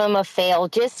didn't give him a fail,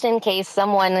 just in case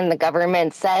someone in the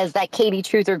government says that Katie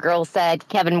Truther Girl said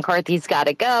Kevin McCarthy's got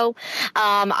to go.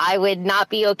 I would not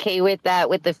be okay with that,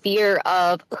 with the fear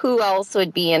of who else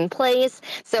would be in place.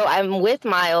 So I'm with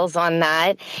Miles on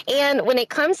that. And when it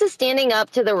comes to standing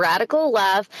up to the radical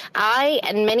left, I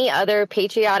and many other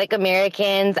patriotic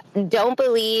Americans don't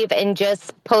believe in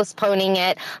just postponing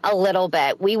it a little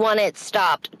bit. We want it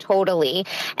stopped totally.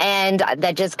 And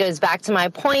that just goes back to my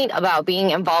point about being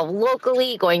involved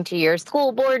locally, going to your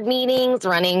school board meetings,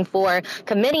 running for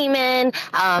committeemen,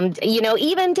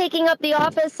 even taking up the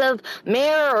office of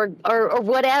mayor or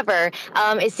whatever,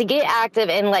 is to get active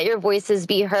and let your voices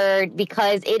be heard,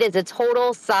 because it is a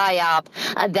total psyop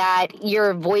that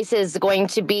your voice is going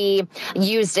to be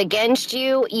used against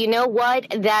you. You know what?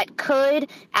 That could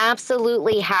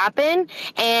absolutely happen.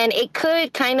 And it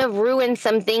could kind of ruin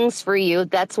some things for you.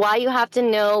 That's why you have to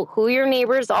know who your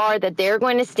neighbors are, that they're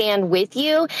going to stand with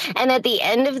you. And at the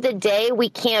end of the day, we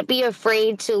can't be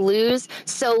afraid to lose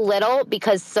so little,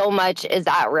 because so much is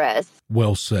at risk.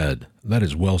 Well said. That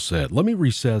is well said. Let me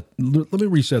reset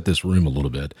this room a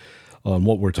little bit on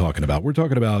what we're talking about. We're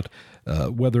talking about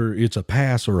whether it's a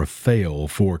pass or a fail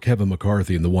for Kevin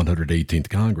McCarthy in the 118th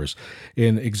Congress,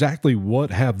 and exactly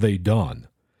what have they done.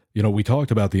 We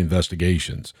talked about the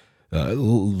investigations.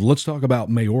 Let's talk about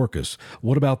Mayorkas.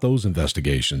 What about those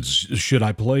investigations? Should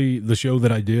I play the show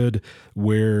that I did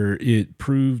where it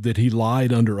proved that he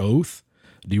lied under oath?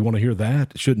 Do you want to hear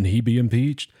that? Shouldn't he be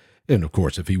impeached? And of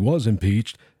course, if he was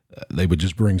impeached, they would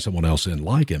just bring someone else in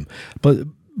like him. But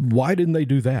why didn't they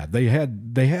do that? They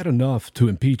had enough to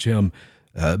impeach him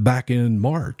back in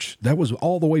March. That was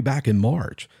all the way back in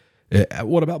March.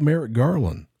 What about Merrick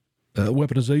Garland?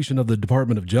 Weaponization of the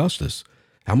Department of Justice.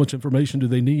 How much information do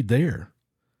they need there?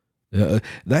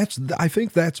 I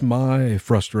think that's my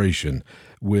frustration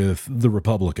with the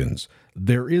Republicans.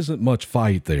 There isn't much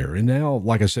fight there. And now,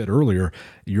 like I said earlier,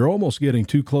 you're almost getting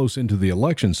too close into the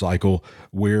election cycle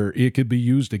where it could be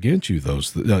used against you,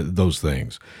 those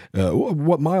things.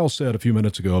 What Miles said a few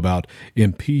minutes ago about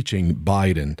impeaching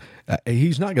Biden,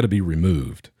 he's not going to be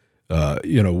removed.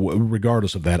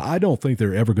 Regardless of that, I don't think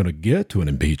they're ever going to get to an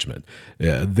impeachment.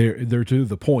 They're to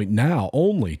the point now,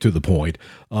 only to the point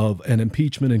of an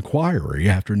impeachment inquiry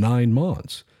after 9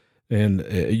 months. And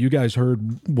you guys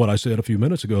heard what I said a few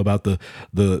minutes ago about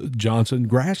the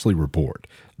Johnson-Grassley report.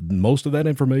 Most of that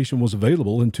information was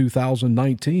available in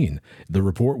 2019. The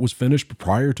report was finished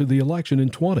prior to the election in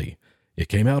 20. It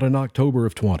came out in October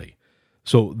of 20.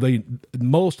 So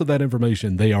most of that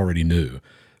information they already knew.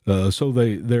 So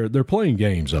they're playing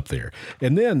games up there.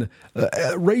 And then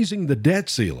raising the debt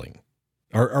ceiling.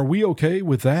 Are we okay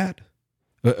with that?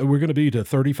 We're going to be to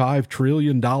 $35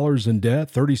 trillion in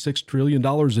debt, $36 trillion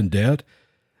in debt.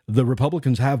 The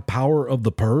Republicans have power of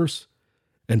the purse,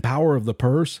 and power of the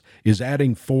purse is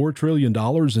adding $4 trillion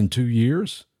in 2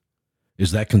 years.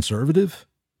 Is that conservative?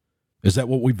 Is that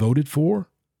what we voted for?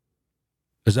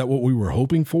 Is that what we were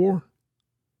hoping for?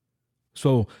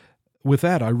 So with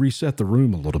that, I reset the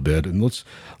room a little bit, and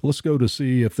let's go to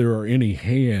see if there are any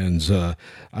hands.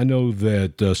 I know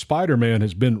that Spider-Man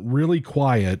has been really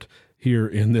quiet here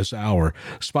in this hour.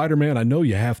 Spider-Man, I know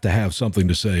you have to have something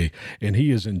to say, and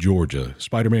he is in Georgia.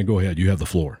 Spider-Man, go ahead. You have the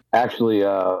floor. Actually,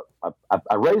 I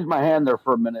raised my hand there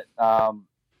for a minute, and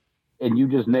you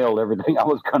just nailed everything I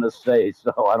was going to say,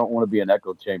 so I don't want to be an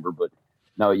echo chamber, but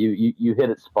no, you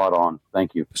hit it spot on.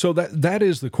 Thank you. So that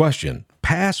is the question.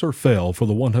 Pass or fail for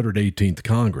the 118th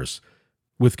Congress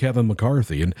with Kevin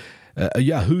McCarthy. And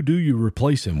who do you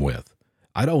replace him with?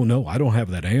 I don't know. I don't have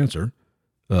that answer.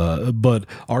 But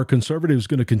are conservatives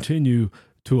going to continue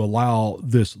to allow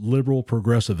this liberal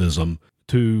progressivism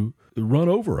to run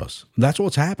over us? That's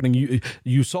what's happening.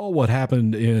 You saw what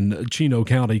happened in Chino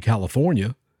County,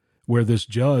 California, where this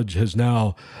judge has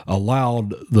now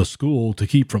allowed the school to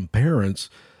keep from parents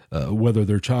whether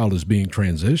their child is being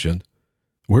transitioned.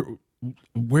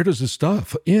 Where does this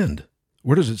stuff end?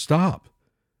 Where does it stop?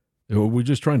 Are we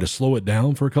just trying to slow it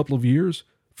down for a couple of years?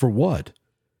 For what?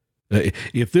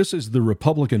 If this is the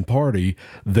Republican Party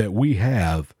that we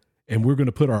have, and we're going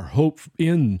to put our hope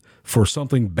in for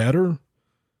something better,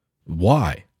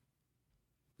 why?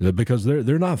 Because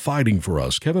they're not fighting for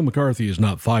us. Kevin McCarthy is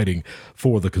not fighting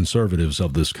for the conservatives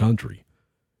of this country.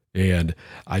 And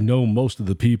I know most of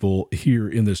the people here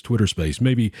in this Twitter space,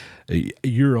 maybe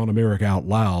you're on America Out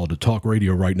Loud, talk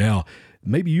radio right now,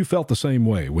 maybe you felt the same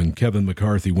way when Kevin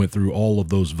McCarthy went through all of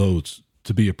those votes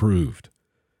to be approved.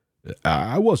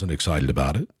 I wasn't excited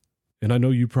about it, and I know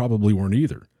you probably weren't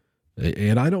either.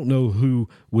 And I don't know who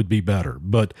would be better,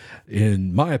 but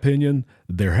in my opinion,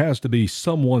 there has to be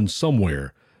someone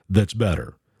somewhere that's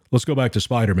better. Let's go back to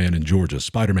Spider-Man in Georgia.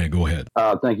 Spider-Man, go ahead.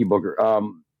 Thank you, Booker.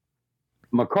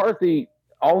 McCarthy,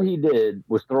 all he did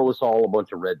was throw us all a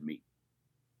bunch of red meat,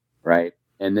 right?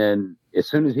 And then as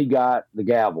soon as he got the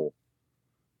gavel,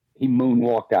 he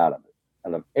moonwalked out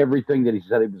of everything that he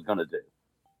said he was going to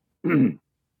do.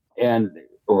 And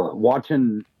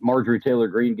watching Marjorie Taylor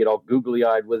Greene get all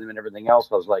googly-eyed with him and everything else,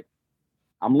 I was like,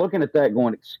 I'm looking at that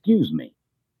going, excuse me.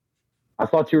 I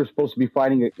thought you were supposed to be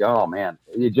fighting it. Oh, man.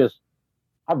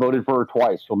 I voted for her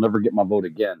twice. She'll never get my vote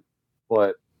again.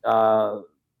 But pass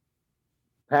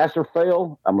or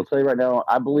fail, I'm going to tell you right now,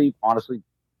 I believe, honestly,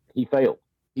 he failed.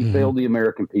 He failed the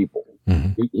American people.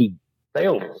 He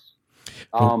failed us.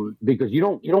 Because you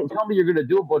don't tell me you're going to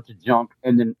do a bunch of junk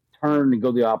and then turn and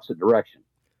go the opposite direction.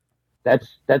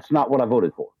 That's not what I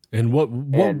voted for. And what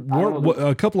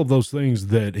a couple of those things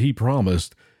that he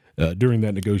promised during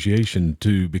that negotiation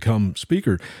to become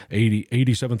Speaker,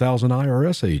 87,000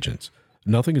 IRS agents.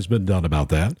 Nothing has been done about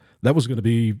that. That was going to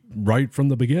be right from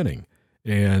the beginning.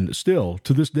 And still,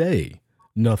 to this day,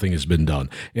 nothing has been done.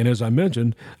 And as I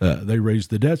mentioned, they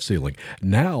raised the debt ceiling.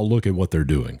 Now look at what they're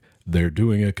doing. They're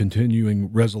doing a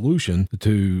continuing resolution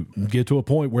to get to a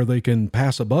point where they can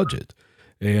pass a budget.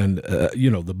 And,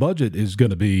 the budget is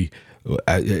going to be,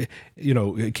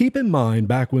 keep in mind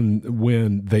back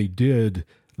when they did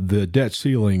the debt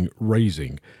ceiling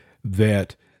raising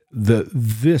that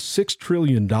this $6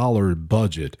 trillion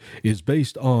budget is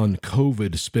based on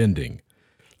COVID spending.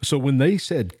 So when they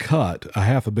said cut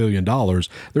 $500 million,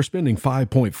 they're spending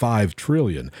 $5.5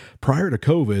 trillion. Prior to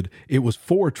COVID, it was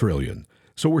 $4 trillion.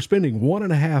 So we're spending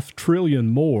 $1.5 trillion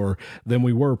more than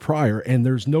we were prior, and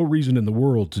there's no reason in the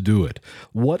world to do it.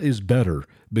 What is better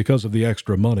because of the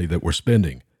extra money that we're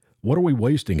spending? What are we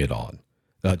wasting it on?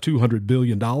 $200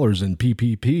 billion in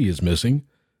PPP is missing.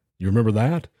 You remember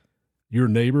that? Your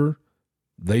neighbor,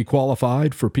 they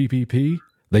qualified for PPP.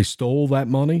 They stole that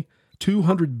money.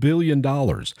 $200 billion.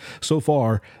 So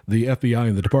far, the FBI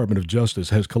and the Department of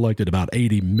Justice has collected about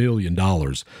 $80 million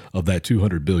of that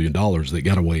 $200 billion that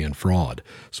got away in fraud.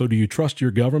 So do you trust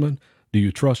your government? Do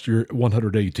you trust your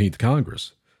 118th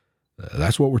Congress?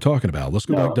 That's what we're talking about. Let's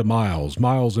go back to Miles.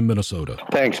 Miles in Minnesota.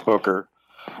 Thanks, Booker.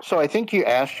 So I think you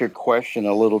asked your question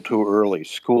a little too early.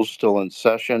 School's still in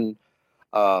session.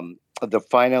 The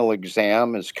final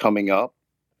exam is coming up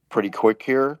pretty quick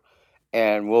here.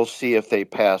 And we'll see if they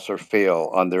pass or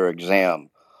fail on their exam.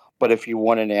 But if you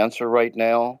want an answer right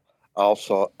now,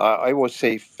 I will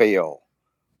say fail.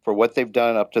 For what they've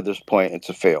done up to this point, it's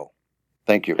a fail.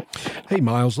 Thank you. Hey,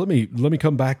 Miles, let me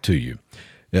come back to you.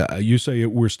 You say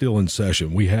we're still in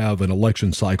session. We have an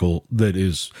election cycle that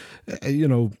is,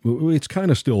 it's kind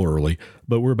of still early,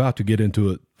 but we're about to get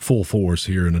into it full force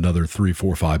here in another 3,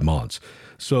 4, 5 months.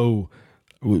 So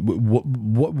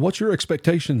what's your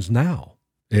expectations now?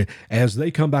 As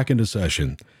they come back into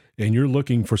session and you're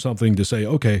looking for something to say,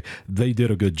 okay, they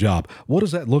did a good job. What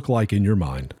does that look like in your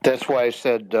mind? That's why I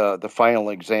said the final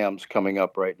exam's coming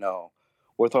up right now.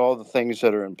 With all the things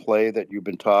that are in play that you've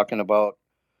been talking about,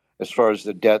 as far as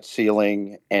the debt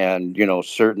ceiling and,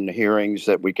 certain hearings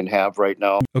that we can have right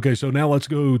now. Okay, so now let's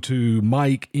go to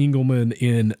Mike Engelman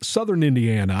in Southern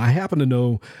Indiana. I happen to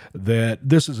know that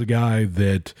this is a guy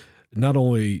that not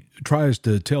only tries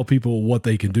to tell people what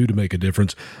they can do to make a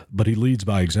difference, but he leads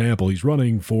by example. He's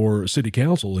running for city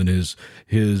council in his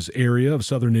area of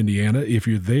Southern Indiana. If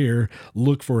you're there,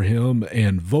 look for him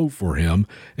and vote for him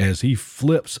as he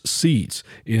flips seats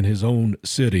in his own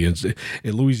city. And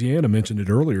Louisiana mentioned it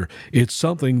earlier. It's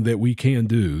something that we can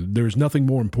do. There's nothing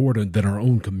more important than our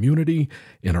own community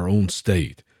and our own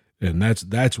state. And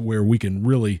that's where we can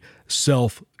really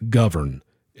self-govern.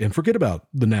 And forget about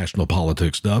the national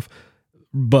politics stuff.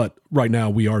 But right now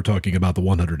we are talking about the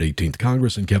 118th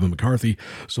Congress and Kevin McCarthy.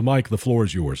 So, Mike, the floor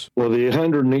is yours. Well, the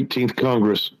 118th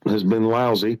Congress has been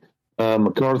lousy.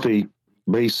 McCarthy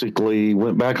basically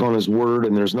went back on his word,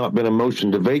 and there's not been a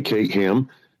motion to vacate him.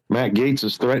 Matt Gaetz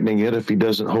is threatening it if he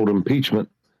doesn't hold impeachment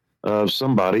of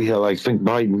somebody, I think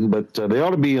Biden. But they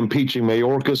ought to be impeaching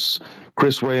Mayorkas,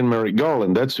 Chris Wray, and Merrick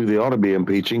Garland. That's who they ought to be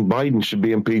impeaching. Biden should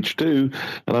be impeached too.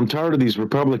 And I'm tired of these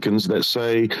Republicans that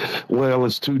say, well,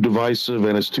 it's too divisive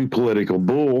and it's too political.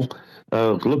 Bull.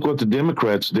 Look what the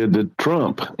Democrats did to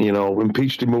Trump.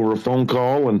 Impeached him over a phone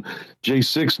call, and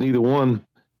J6, neither one.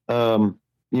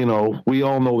 We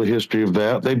all know the history of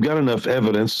that. They've got enough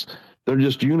evidence. They're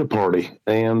just uniparty,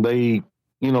 and they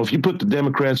if you put the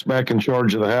Democrats back in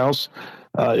charge of the House,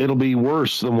 it'll be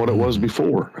worse than what it was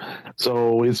before.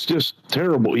 So it's just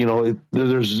terrible.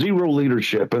 There's zero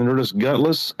leadership, and they're just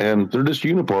gutless, and they're just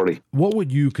uniparty. What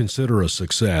would you consider a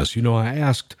success? I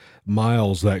asked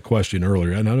Miles that question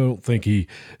earlier, and I don't think he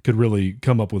could really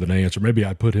come up with an answer. Maybe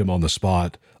I put him on the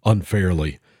spot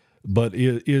unfairly. But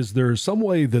is there some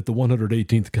way that the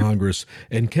 118th Congress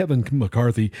and Kevin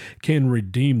McCarthy can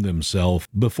redeem themselves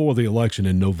before the election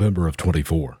in November of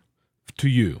 24? To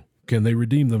you, can they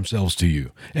redeem themselves to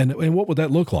you? And what would that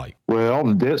look like? Well,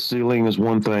 the debt ceiling is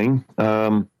one thing.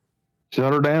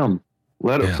 Shut her down.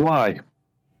 Let it fly.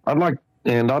 I'd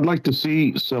like to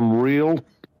see some real,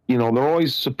 they're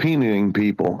always subpoenaing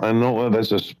people. I know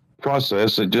that's a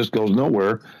process that just goes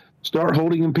nowhere. Start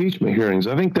holding impeachment hearings.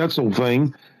 I think that's a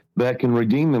thing that can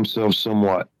redeem themselves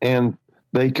somewhat. And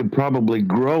they could probably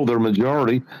grow their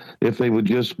majority if they would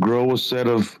just grow a set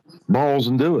of balls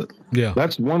and do it. Yeah.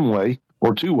 That's one way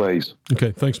or two ways.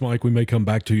 Okay. Thanks, Mike. We may come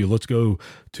back to you. Let's go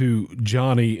to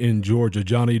Johnny in Georgia.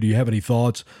 Johnny, do you have any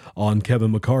thoughts on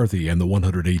Kevin McCarthy and the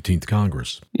 118th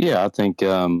Congress? Yeah, I think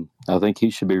he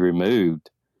should be removed.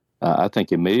 I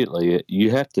think immediately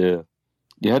you have to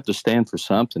stand for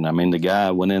something. I mean, the guy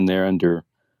went in there under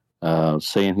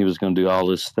saying he was going to do all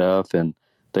this stuff, and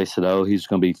they said, he's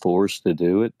going to be forced to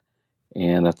do it.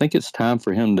 And I think it's time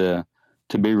for him to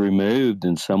be removed,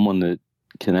 and someone that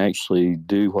can actually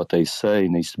do what they say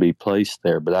needs to be placed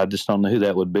there. But I just don't know who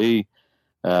that would be.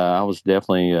 I was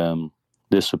definitely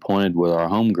disappointed with our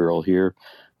homegirl here,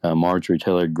 Marjorie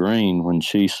Taylor Greene, when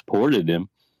she supported him.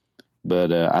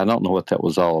 But I don't know what that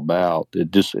was all about.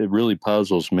 It really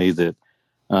puzzles me that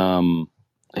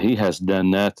he has done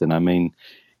nothing. I mean,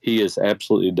 he has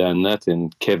absolutely done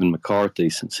nothing, Kevin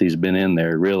McCarthy, since he's been in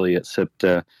there, really, except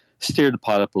steer the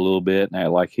pot up a little bit and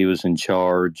act like he was in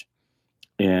charge.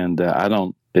 And I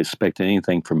don't expect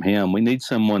anything from him. We need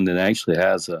someone that actually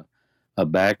has a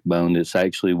backbone that's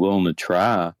actually willing to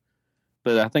try.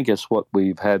 But I think that's what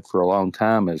we've had for a long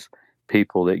time is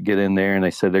people that get in there and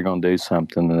they say they're going to do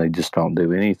something and they just don't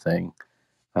do anything.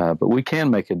 But we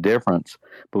can make a difference.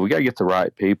 But we got to get the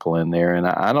right people in there. And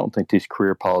I don't think these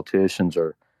career politicians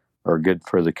are good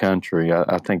for the country.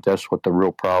 I think that's what the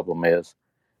real problem is.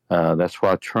 That's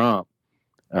why Trump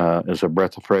is a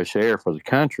breath of fresh air for the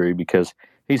country, because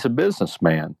he's a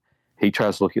businessman. He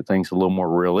tries to look at things a little more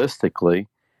realistically,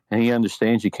 and he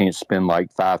understands you can't spend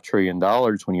like $5 trillion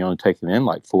when you're only taking in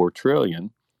like $4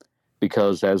 trillion,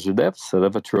 because there's a deficit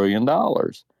of $1 trillion.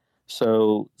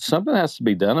 So something has to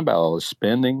be done about all this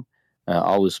spending,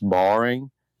 all this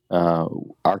borrowing.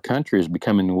 Our country is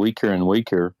becoming weaker and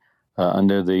weaker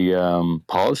under the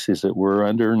policies that we're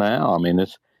under now. I mean,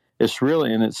 it's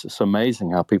really, and it's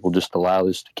amazing how people just allow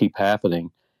this to keep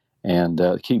happening and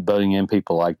keep voting in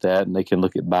people like that. And they can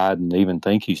look at Biden and even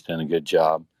think he's done a good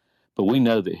job. But we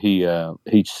know that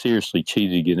he seriously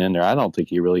cheated to get in there. I don't think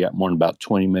he really got more than about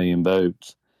 20 million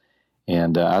votes.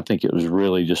 And I think it was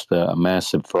really just a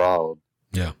massive fraud.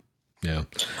 Yeah. Yeah.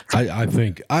 I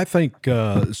think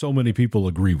so many people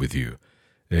agree with you.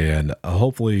 And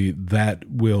hopefully that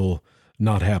will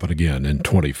not happen again in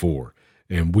 24.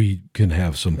 And we can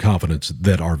have some confidence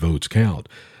that our votes count.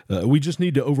 We just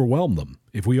need to overwhelm them.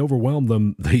 If we overwhelm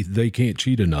them, they can't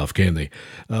cheat enough, can they?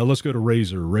 Let's go to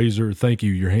Razor. Razor, thank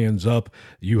you. Your hand's up.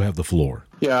 You have the floor.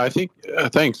 Yeah, I think,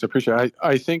 thanks. I appreciate it.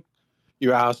 I think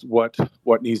you asked what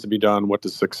needs to be done. What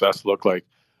does success look like?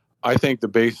 I think the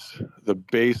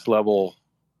base level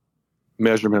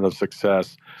measurement of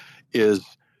success is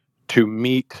to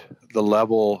meet the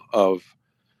level of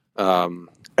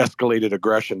escalated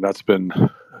aggression that's been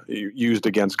used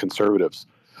against conservatives.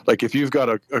 Like if you've got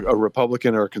a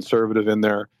Republican or a conservative in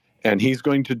there and he's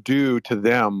going to do to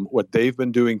them what they've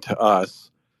been doing to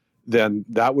us, then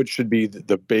that should be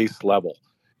the base level.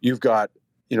 You've got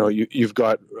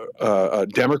Democrats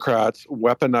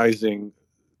weaponizing,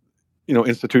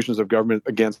 institutions of government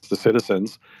against the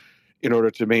citizens in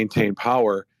order to maintain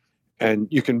power. And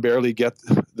you can barely get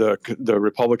the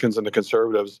Republicans and the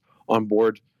conservatives on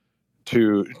board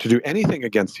to do anything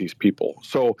against these people.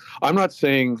 So I'm not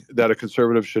saying that a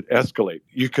conservative should escalate.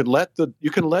 You can let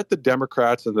the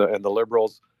Democrats and the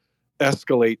liberals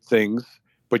escalate things,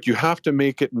 but you have to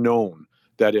make it known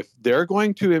that if they're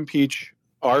going to impeach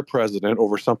our president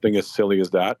over something as silly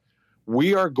as that,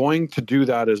 we are going to do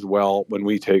that as well when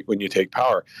you take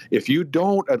power. If you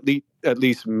don't at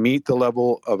least meet the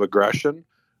level of aggression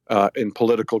in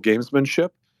political gamesmanship,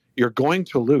 you're going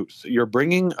to lose. You're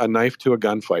bringing a knife to a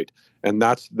gunfight, and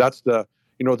that's the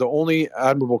only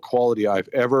admirable quality I've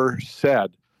ever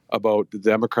said about the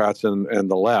Democrats and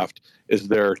the left is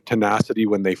their tenacity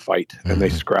when they fight and they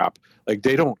scrap. Like,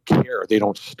 they don't care. They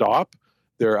don't stop.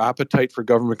 Their appetite for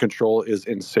government control is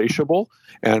insatiable.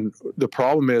 And the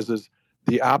problem is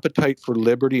the appetite for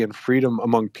liberty and freedom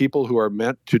among people who are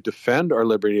meant to defend our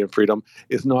liberty and freedom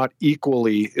is not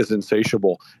equally as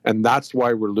insatiable. And that's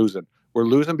why we're losing. We're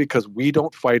losing because we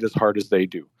don't fight as hard as they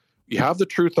do. You have the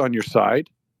truth on your side.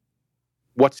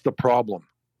 What's the problem?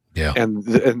 Yeah. And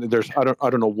there's I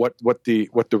don't know what the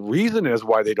reason is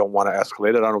why they don't want to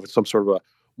escalate it. I don't know if it's some sort of a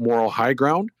moral high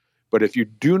ground. But if you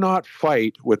do not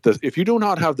fight with this, if you do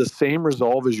not have the same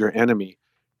resolve as your enemy,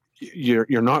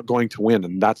 you're not going to win.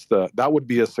 And that would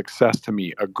be a success to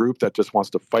me, a group that just wants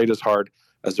to fight as hard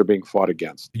as they're being fought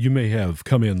against. You may have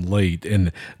come in late.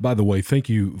 And by the way, thank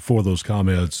you for those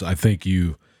comments. I think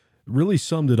you really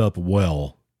summed it up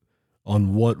well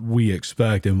on what we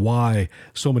expect and why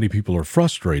so many people are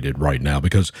frustrated right now,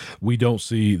 because we don't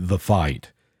see the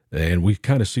fight. And we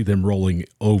kind of see them rolling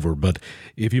over. But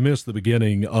if you missed the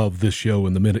beginning of this show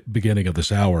and the beginning of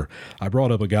this hour, I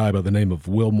brought up a guy by the name of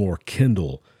Willmoore,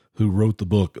 Kendall, who wrote the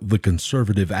book, The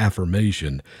Conservative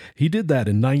Affirmation. He did that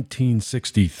in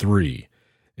 1963.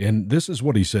 And this is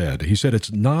what he said. He said,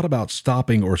 it's not about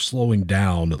stopping or slowing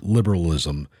down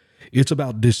liberalism. It's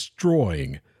about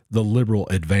destroying the liberal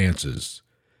advances.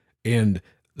 And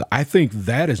I think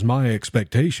that is my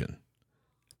expectation.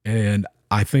 And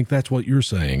I think that's what you're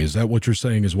saying. Is that what you're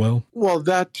saying as well? Well,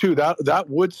 that too, that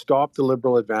would stop the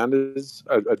liberal advances,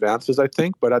 I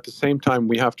think. But at the same time,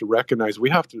 we have to recognize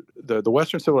the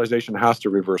Western civilization has to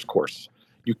reverse course.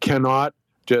 You cannot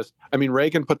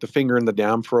Reagan put the finger in the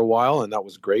dam for a while, and that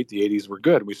was great. The 80s were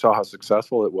good. We saw how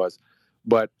successful it was.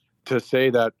 But to say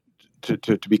that,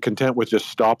 to be content with just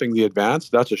stopping the advance,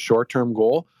 that's a short-term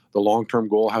goal. The long-term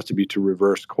goal has to be to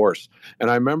reverse course. And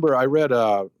I remember I read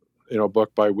a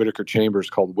book by Whittaker Chambers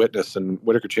called Witness, and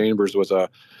Whittaker Chambers was a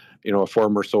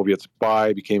former Soviet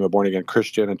spy, became a born-again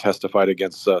Christian, and testified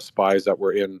against spies that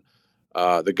were in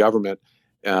the government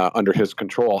under his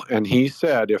control. And he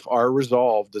said, if our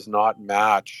resolve does not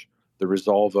match the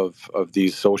resolve of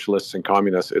these socialists and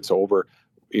communists, it's over.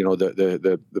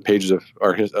 The pages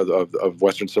of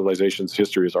Western civilization's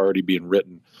history is already being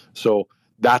written. So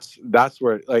that's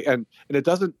where, and it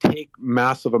doesn't take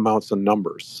massive amounts of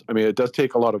numbers. I mean, it does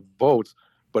take a lot of votes,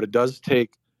 but it does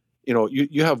take,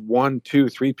 you have 1, 2,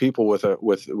 3 people with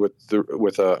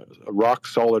a rock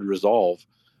solid resolve.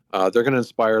 They're going to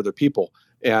inspire other people.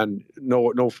 And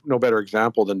no better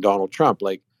example than Donald Trump.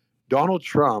 Like, Donald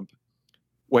Trump,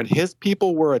 when his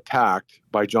people were attacked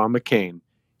by John McCain,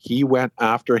 he went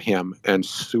after him and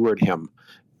sewered him.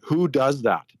 Who does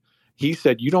that? He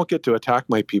said, you don't get to attack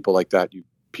my people like that, you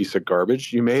piece of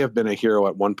garbage. You may have been a hero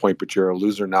at one point, but you're a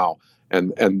loser now.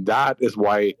 And that is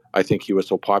why I think he was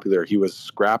so popular. He was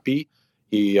scrappy.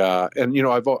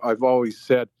 I've always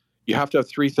said you have to have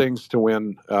 3 things to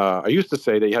win. I used to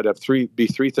say that you had to be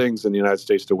 3 things in the United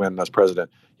States to win as president.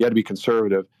 You had to be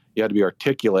conservative. You had to be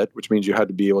articulate, which means you had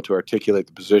to be able to articulate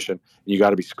the position. And you got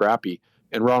to be scrappy.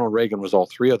 And Ronald Reagan was all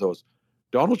 3 of those.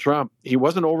 Donald Trump, he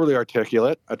wasn't overly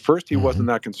articulate. At first, he wasn't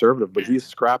that conservative, but he's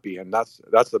scrappy. And that's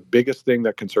the biggest thing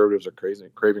that conservatives are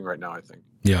craving right now, I think.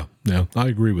 Yeah, I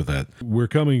agree with that. We're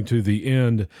coming to the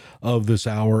end of this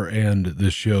hour and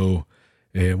this show,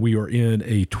 and we are in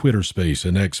a Twitter space,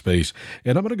 an X space.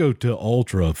 And I'm going to go to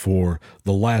Ultra for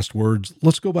the last words.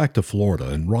 Let's go back to Florida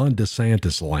and Ron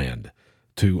DeSantis land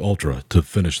to Ultra to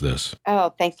finish this.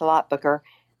 Oh, thanks a lot, Booker.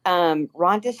 Ron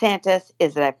DeSantis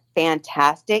is a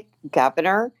fantastic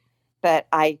governor, but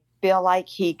I feel like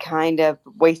he kind of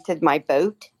wasted my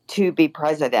vote to be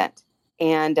president.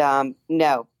 And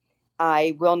no,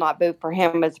 I will not vote for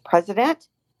him as president.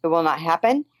 It will not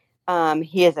happen.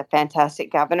 He is a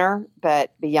fantastic governor,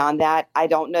 but beyond that, I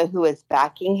don't know who is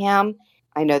backing him.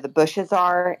 I know the Bushes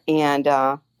are, and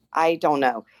I don't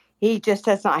know. He just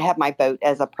does not have my vote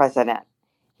as a president.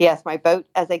 He has my vote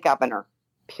as a governor,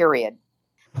 period.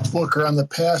 Booker, on the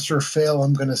pass or fail,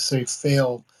 I'm going to say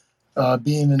fail.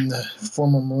 Being in the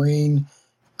former Marine,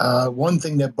 one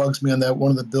thing that bugs me on that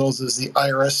one of the bills is the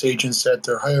IRS agents that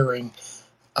they're hiring.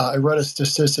 I read a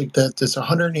statistic that there's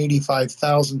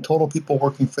 185,000 total people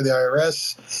working for the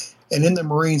IRS, and in the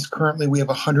Marines currently we have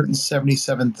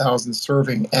 177,000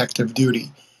 serving active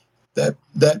duty.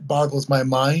 That boggles my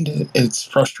mind. It's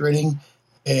frustrating.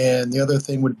 And the other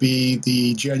thing would be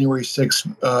the January 6th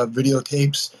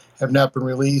videotapes have not been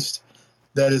released.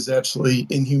 That is absolutely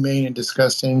inhumane and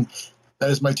disgusting. That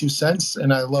is my 2 cents,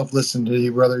 and I love listening to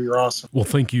you, brother. You're awesome. Well,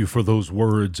 thank you for those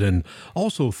words, and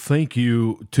also thank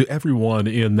you to everyone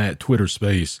in that Twitter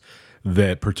space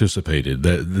that participated.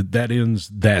 That ends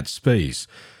that space.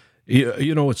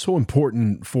 You know, it's so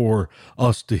important for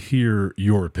us to hear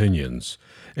your opinions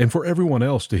and for everyone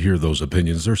else to hear those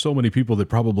opinions. There's so many people that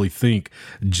probably think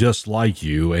just like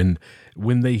you, and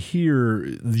when they hear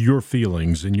your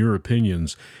feelings and your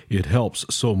opinions, it helps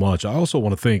so much. I also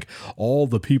want to thank all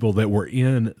the people that were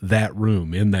in that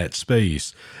room, in that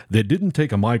space, that didn't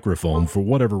take a microphone for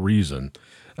whatever reason.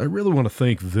 I really want to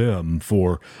thank them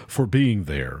for being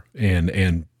there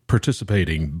and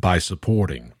participating by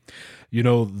supporting. You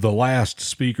know, the last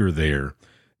speaker there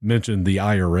mentioned the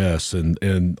IRS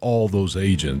and all those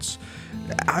agents.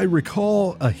 I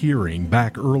recall a hearing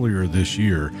back earlier this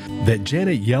year that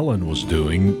Janet Yellen was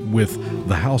doing with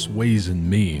the House Ways and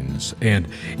Means, and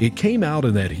it came out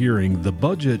in that hearing the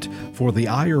budget for the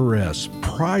IRS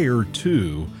prior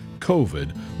to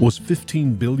COVID was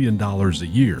 $15 billion a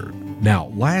year.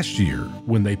 Now, last year,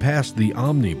 when they passed the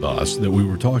omnibus that we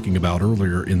were talking about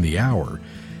earlier in the hour,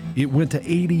 it went to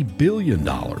 $80 billion.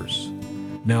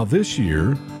 Now, this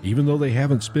year, even though they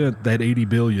haven't spent that $80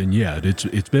 billion yet,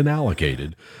 it's been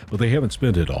allocated, but they haven't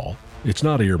spent it all. It's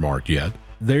not earmarked yet.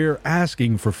 They're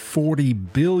asking for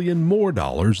 $40 billion more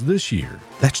this year.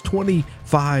 That's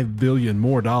 $25 billion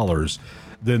more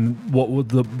than what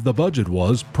the budget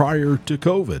was prior to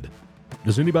COVID.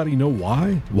 Does anybody know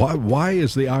why? Why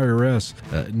is the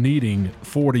IRS needing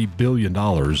 $40 billion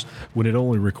when it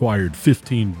only required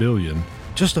 $15 billion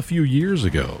just a few years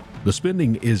ago? The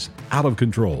spending is out of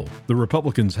control. The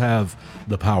Republicans have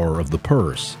the power of the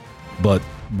purse, but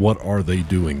what are they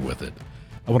doing with it?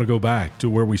 I want to go back to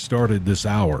where we started this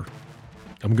hour.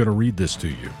 I'm going to read this to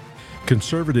you.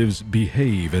 Conservatives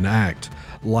behave and act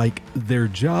like their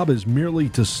job is merely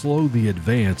to slow the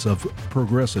advance of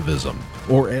progressivism,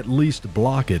 or at least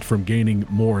block it from gaining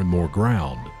more and more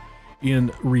ground.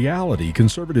 In reality,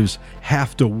 conservatives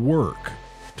have to work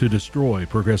to destroy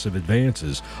progressive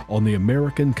advances on the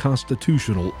American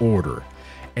constitutional order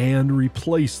and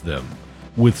replace them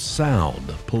with sound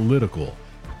political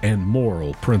and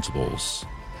moral principles.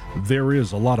 There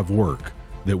is a lot of work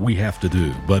that we have to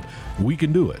do, but we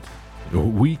can do it.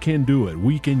 We can do it.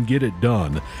 We can get it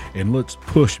done. And let's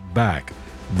push back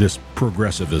this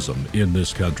progressivism in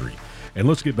this country. And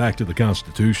let's get back to the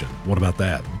Constitution. What about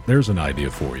that? There's an idea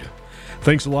for you.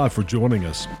 Thanks a lot for joining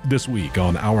us this week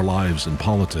on Our Lives in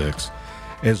Politics.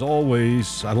 As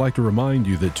always, I'd like to remind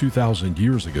you that 2,000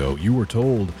 years ago, you were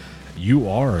told you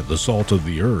are the salt of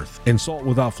the earth. And salt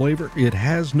without flavor, it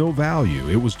has no value.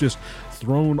 It was just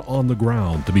thrown on the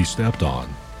ground to be stepped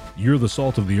on. You're the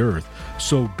salt of the earth,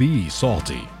 so be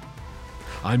salty.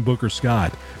 I'm Booker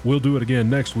Scott. We'll do it again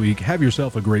next week. Have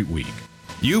yourself a great week.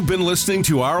 You've been listening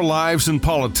to Our Lives in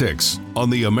Politics on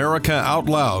the America Out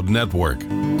Loud Network.